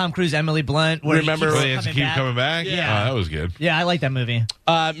 Yeah, Tom Cruise, Emily Blunt. Remember They keep coming back? Yeah. Oh, that was good. Yeah, I like that movie.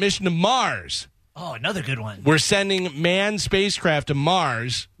 Mission to Mars. Oh, another good one. We're sending manned spacecraft to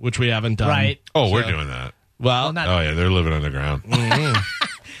Mars, which we haven't done. Right. Oh, we're doing that. Well, yeah, they're living underground.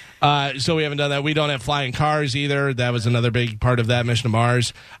 So we haven't done that. We don't have flying cars either. That was another big part of that mission to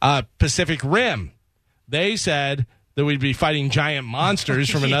Mars. Pacific Rim. They said that we'd be fighting giant monsters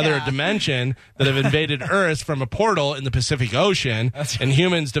from another dimension that have invaded Earth from a portal in the Pacific Ocean, and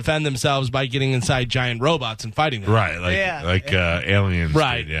humans defend themselves by getting inside giant robots and fighting them. Right, like aliens.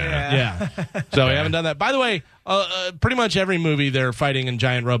 Right. Did, yeah. So we haven't done that. By the way, pretty much every movie they're fighting in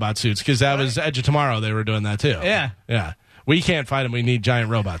giant robot suits, because that was Edge of Tomorrow. They were doing that too. Yeah. We can't fight them. We need giant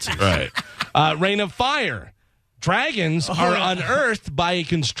robot suits. Right. Rain of Fire. Dragons are unearthed by a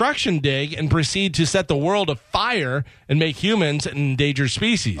construction dig and proceed to set the world afire and make humans an endangered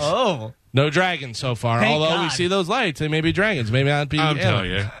species. Oh. No dragons so far. Thank Although God. we see those lights, they may be dragons. Maybe not be I'm telling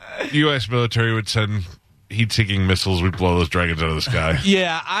you, the U.S. military would send heat-seeking missiles. We'd blow those dragons out of the sky.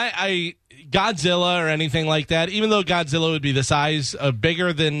 Yeah, I Godzilla or anything like that, even though Godzilla would be the size of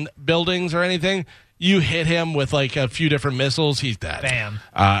bigger than buildings or anything, you hit him with like a few different missiles, he's dead. Bam.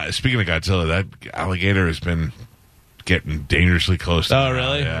 Speaking of Godzilla, that alligator has been getting dangerously close to me.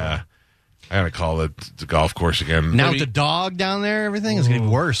 Really? Yeah. I gotta call the golf course again. Now with the dog down there, everything is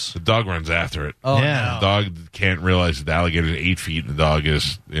getting worse. The dog runs after it. Oh, Yeah. The dog can't realize that the alligator is 8 feet and the dog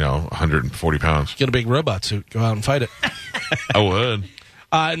is, 140 pounds. Get a big robot suit, go out and fight it. I would.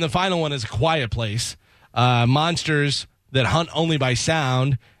 And the final one is A Quiet Place. Monsters that hunt only by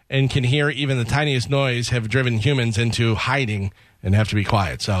sound and can hear even the tiniest noise have driven humans into hiding and have to be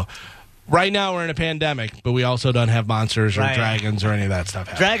quiet. So right now we're in a pandemic, but we also don't have monsters or dragons or any of that stuff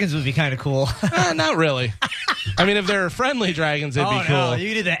happening. Dragons would be kind of cool. Not really. I mean, if they're friendly dragons, it'd be cool. No,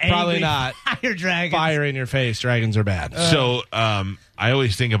 you did the Probably not. Fire dragons. Fire in your face. Dragons are bad. So I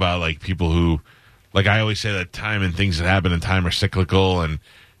always think about like people who, like I always say that time and things that happen in time are cyclical, and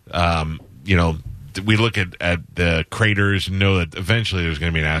we look at the craters and know that eventually there's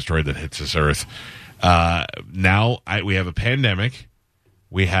going to be an asteroid that hits this Earth. Now we have a pandemic.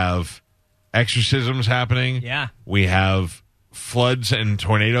 We have exorcisms happening. Yeah. We have floods and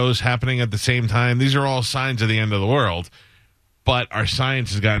tornadoes happening at the same time. These are all signs of the end of the world. But our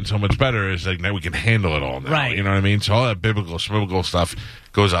science has gotten so much better. It's like now we can handle it all now. Right. You know what I mean? So all that biblical stuff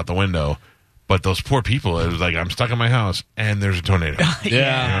goes out the window. But those poor people, it was like, I'm stuck in my house and there's a tornado. Yeah. You know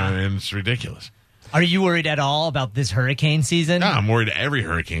what I mean? It's ridiculous. Are you worried at all about this hurricane season? No, I'm worried every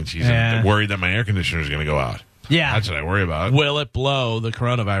hurricane season. Yeah. I'm worried that my air conditioner is going to go out. Yeah. That's what I worry about. Will it blow the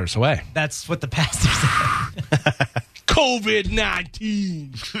coronavirus away? That's what the pastor said.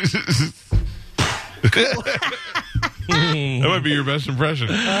 COVID-19. That might be your best impression.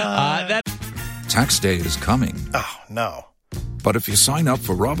 Tax day is coming. Oh, no. But if you sign up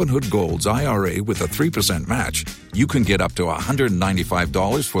for Robinhood Gold's IRA with a 3% match, you can get up to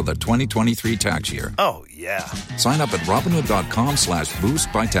 $195 for the 2023 tax year. Oh, yeah. Sign up at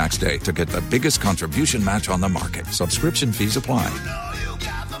Robinhood.com/boost by tax day to get the biggest contribution match on the market. Subscription fees apply.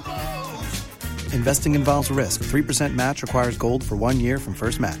 Investing involves risk. 3% match requires gold for 1 year from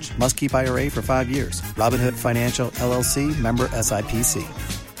first match. Must keep IRA for 5 years. Robinhood Financial, LLC, member SIPC.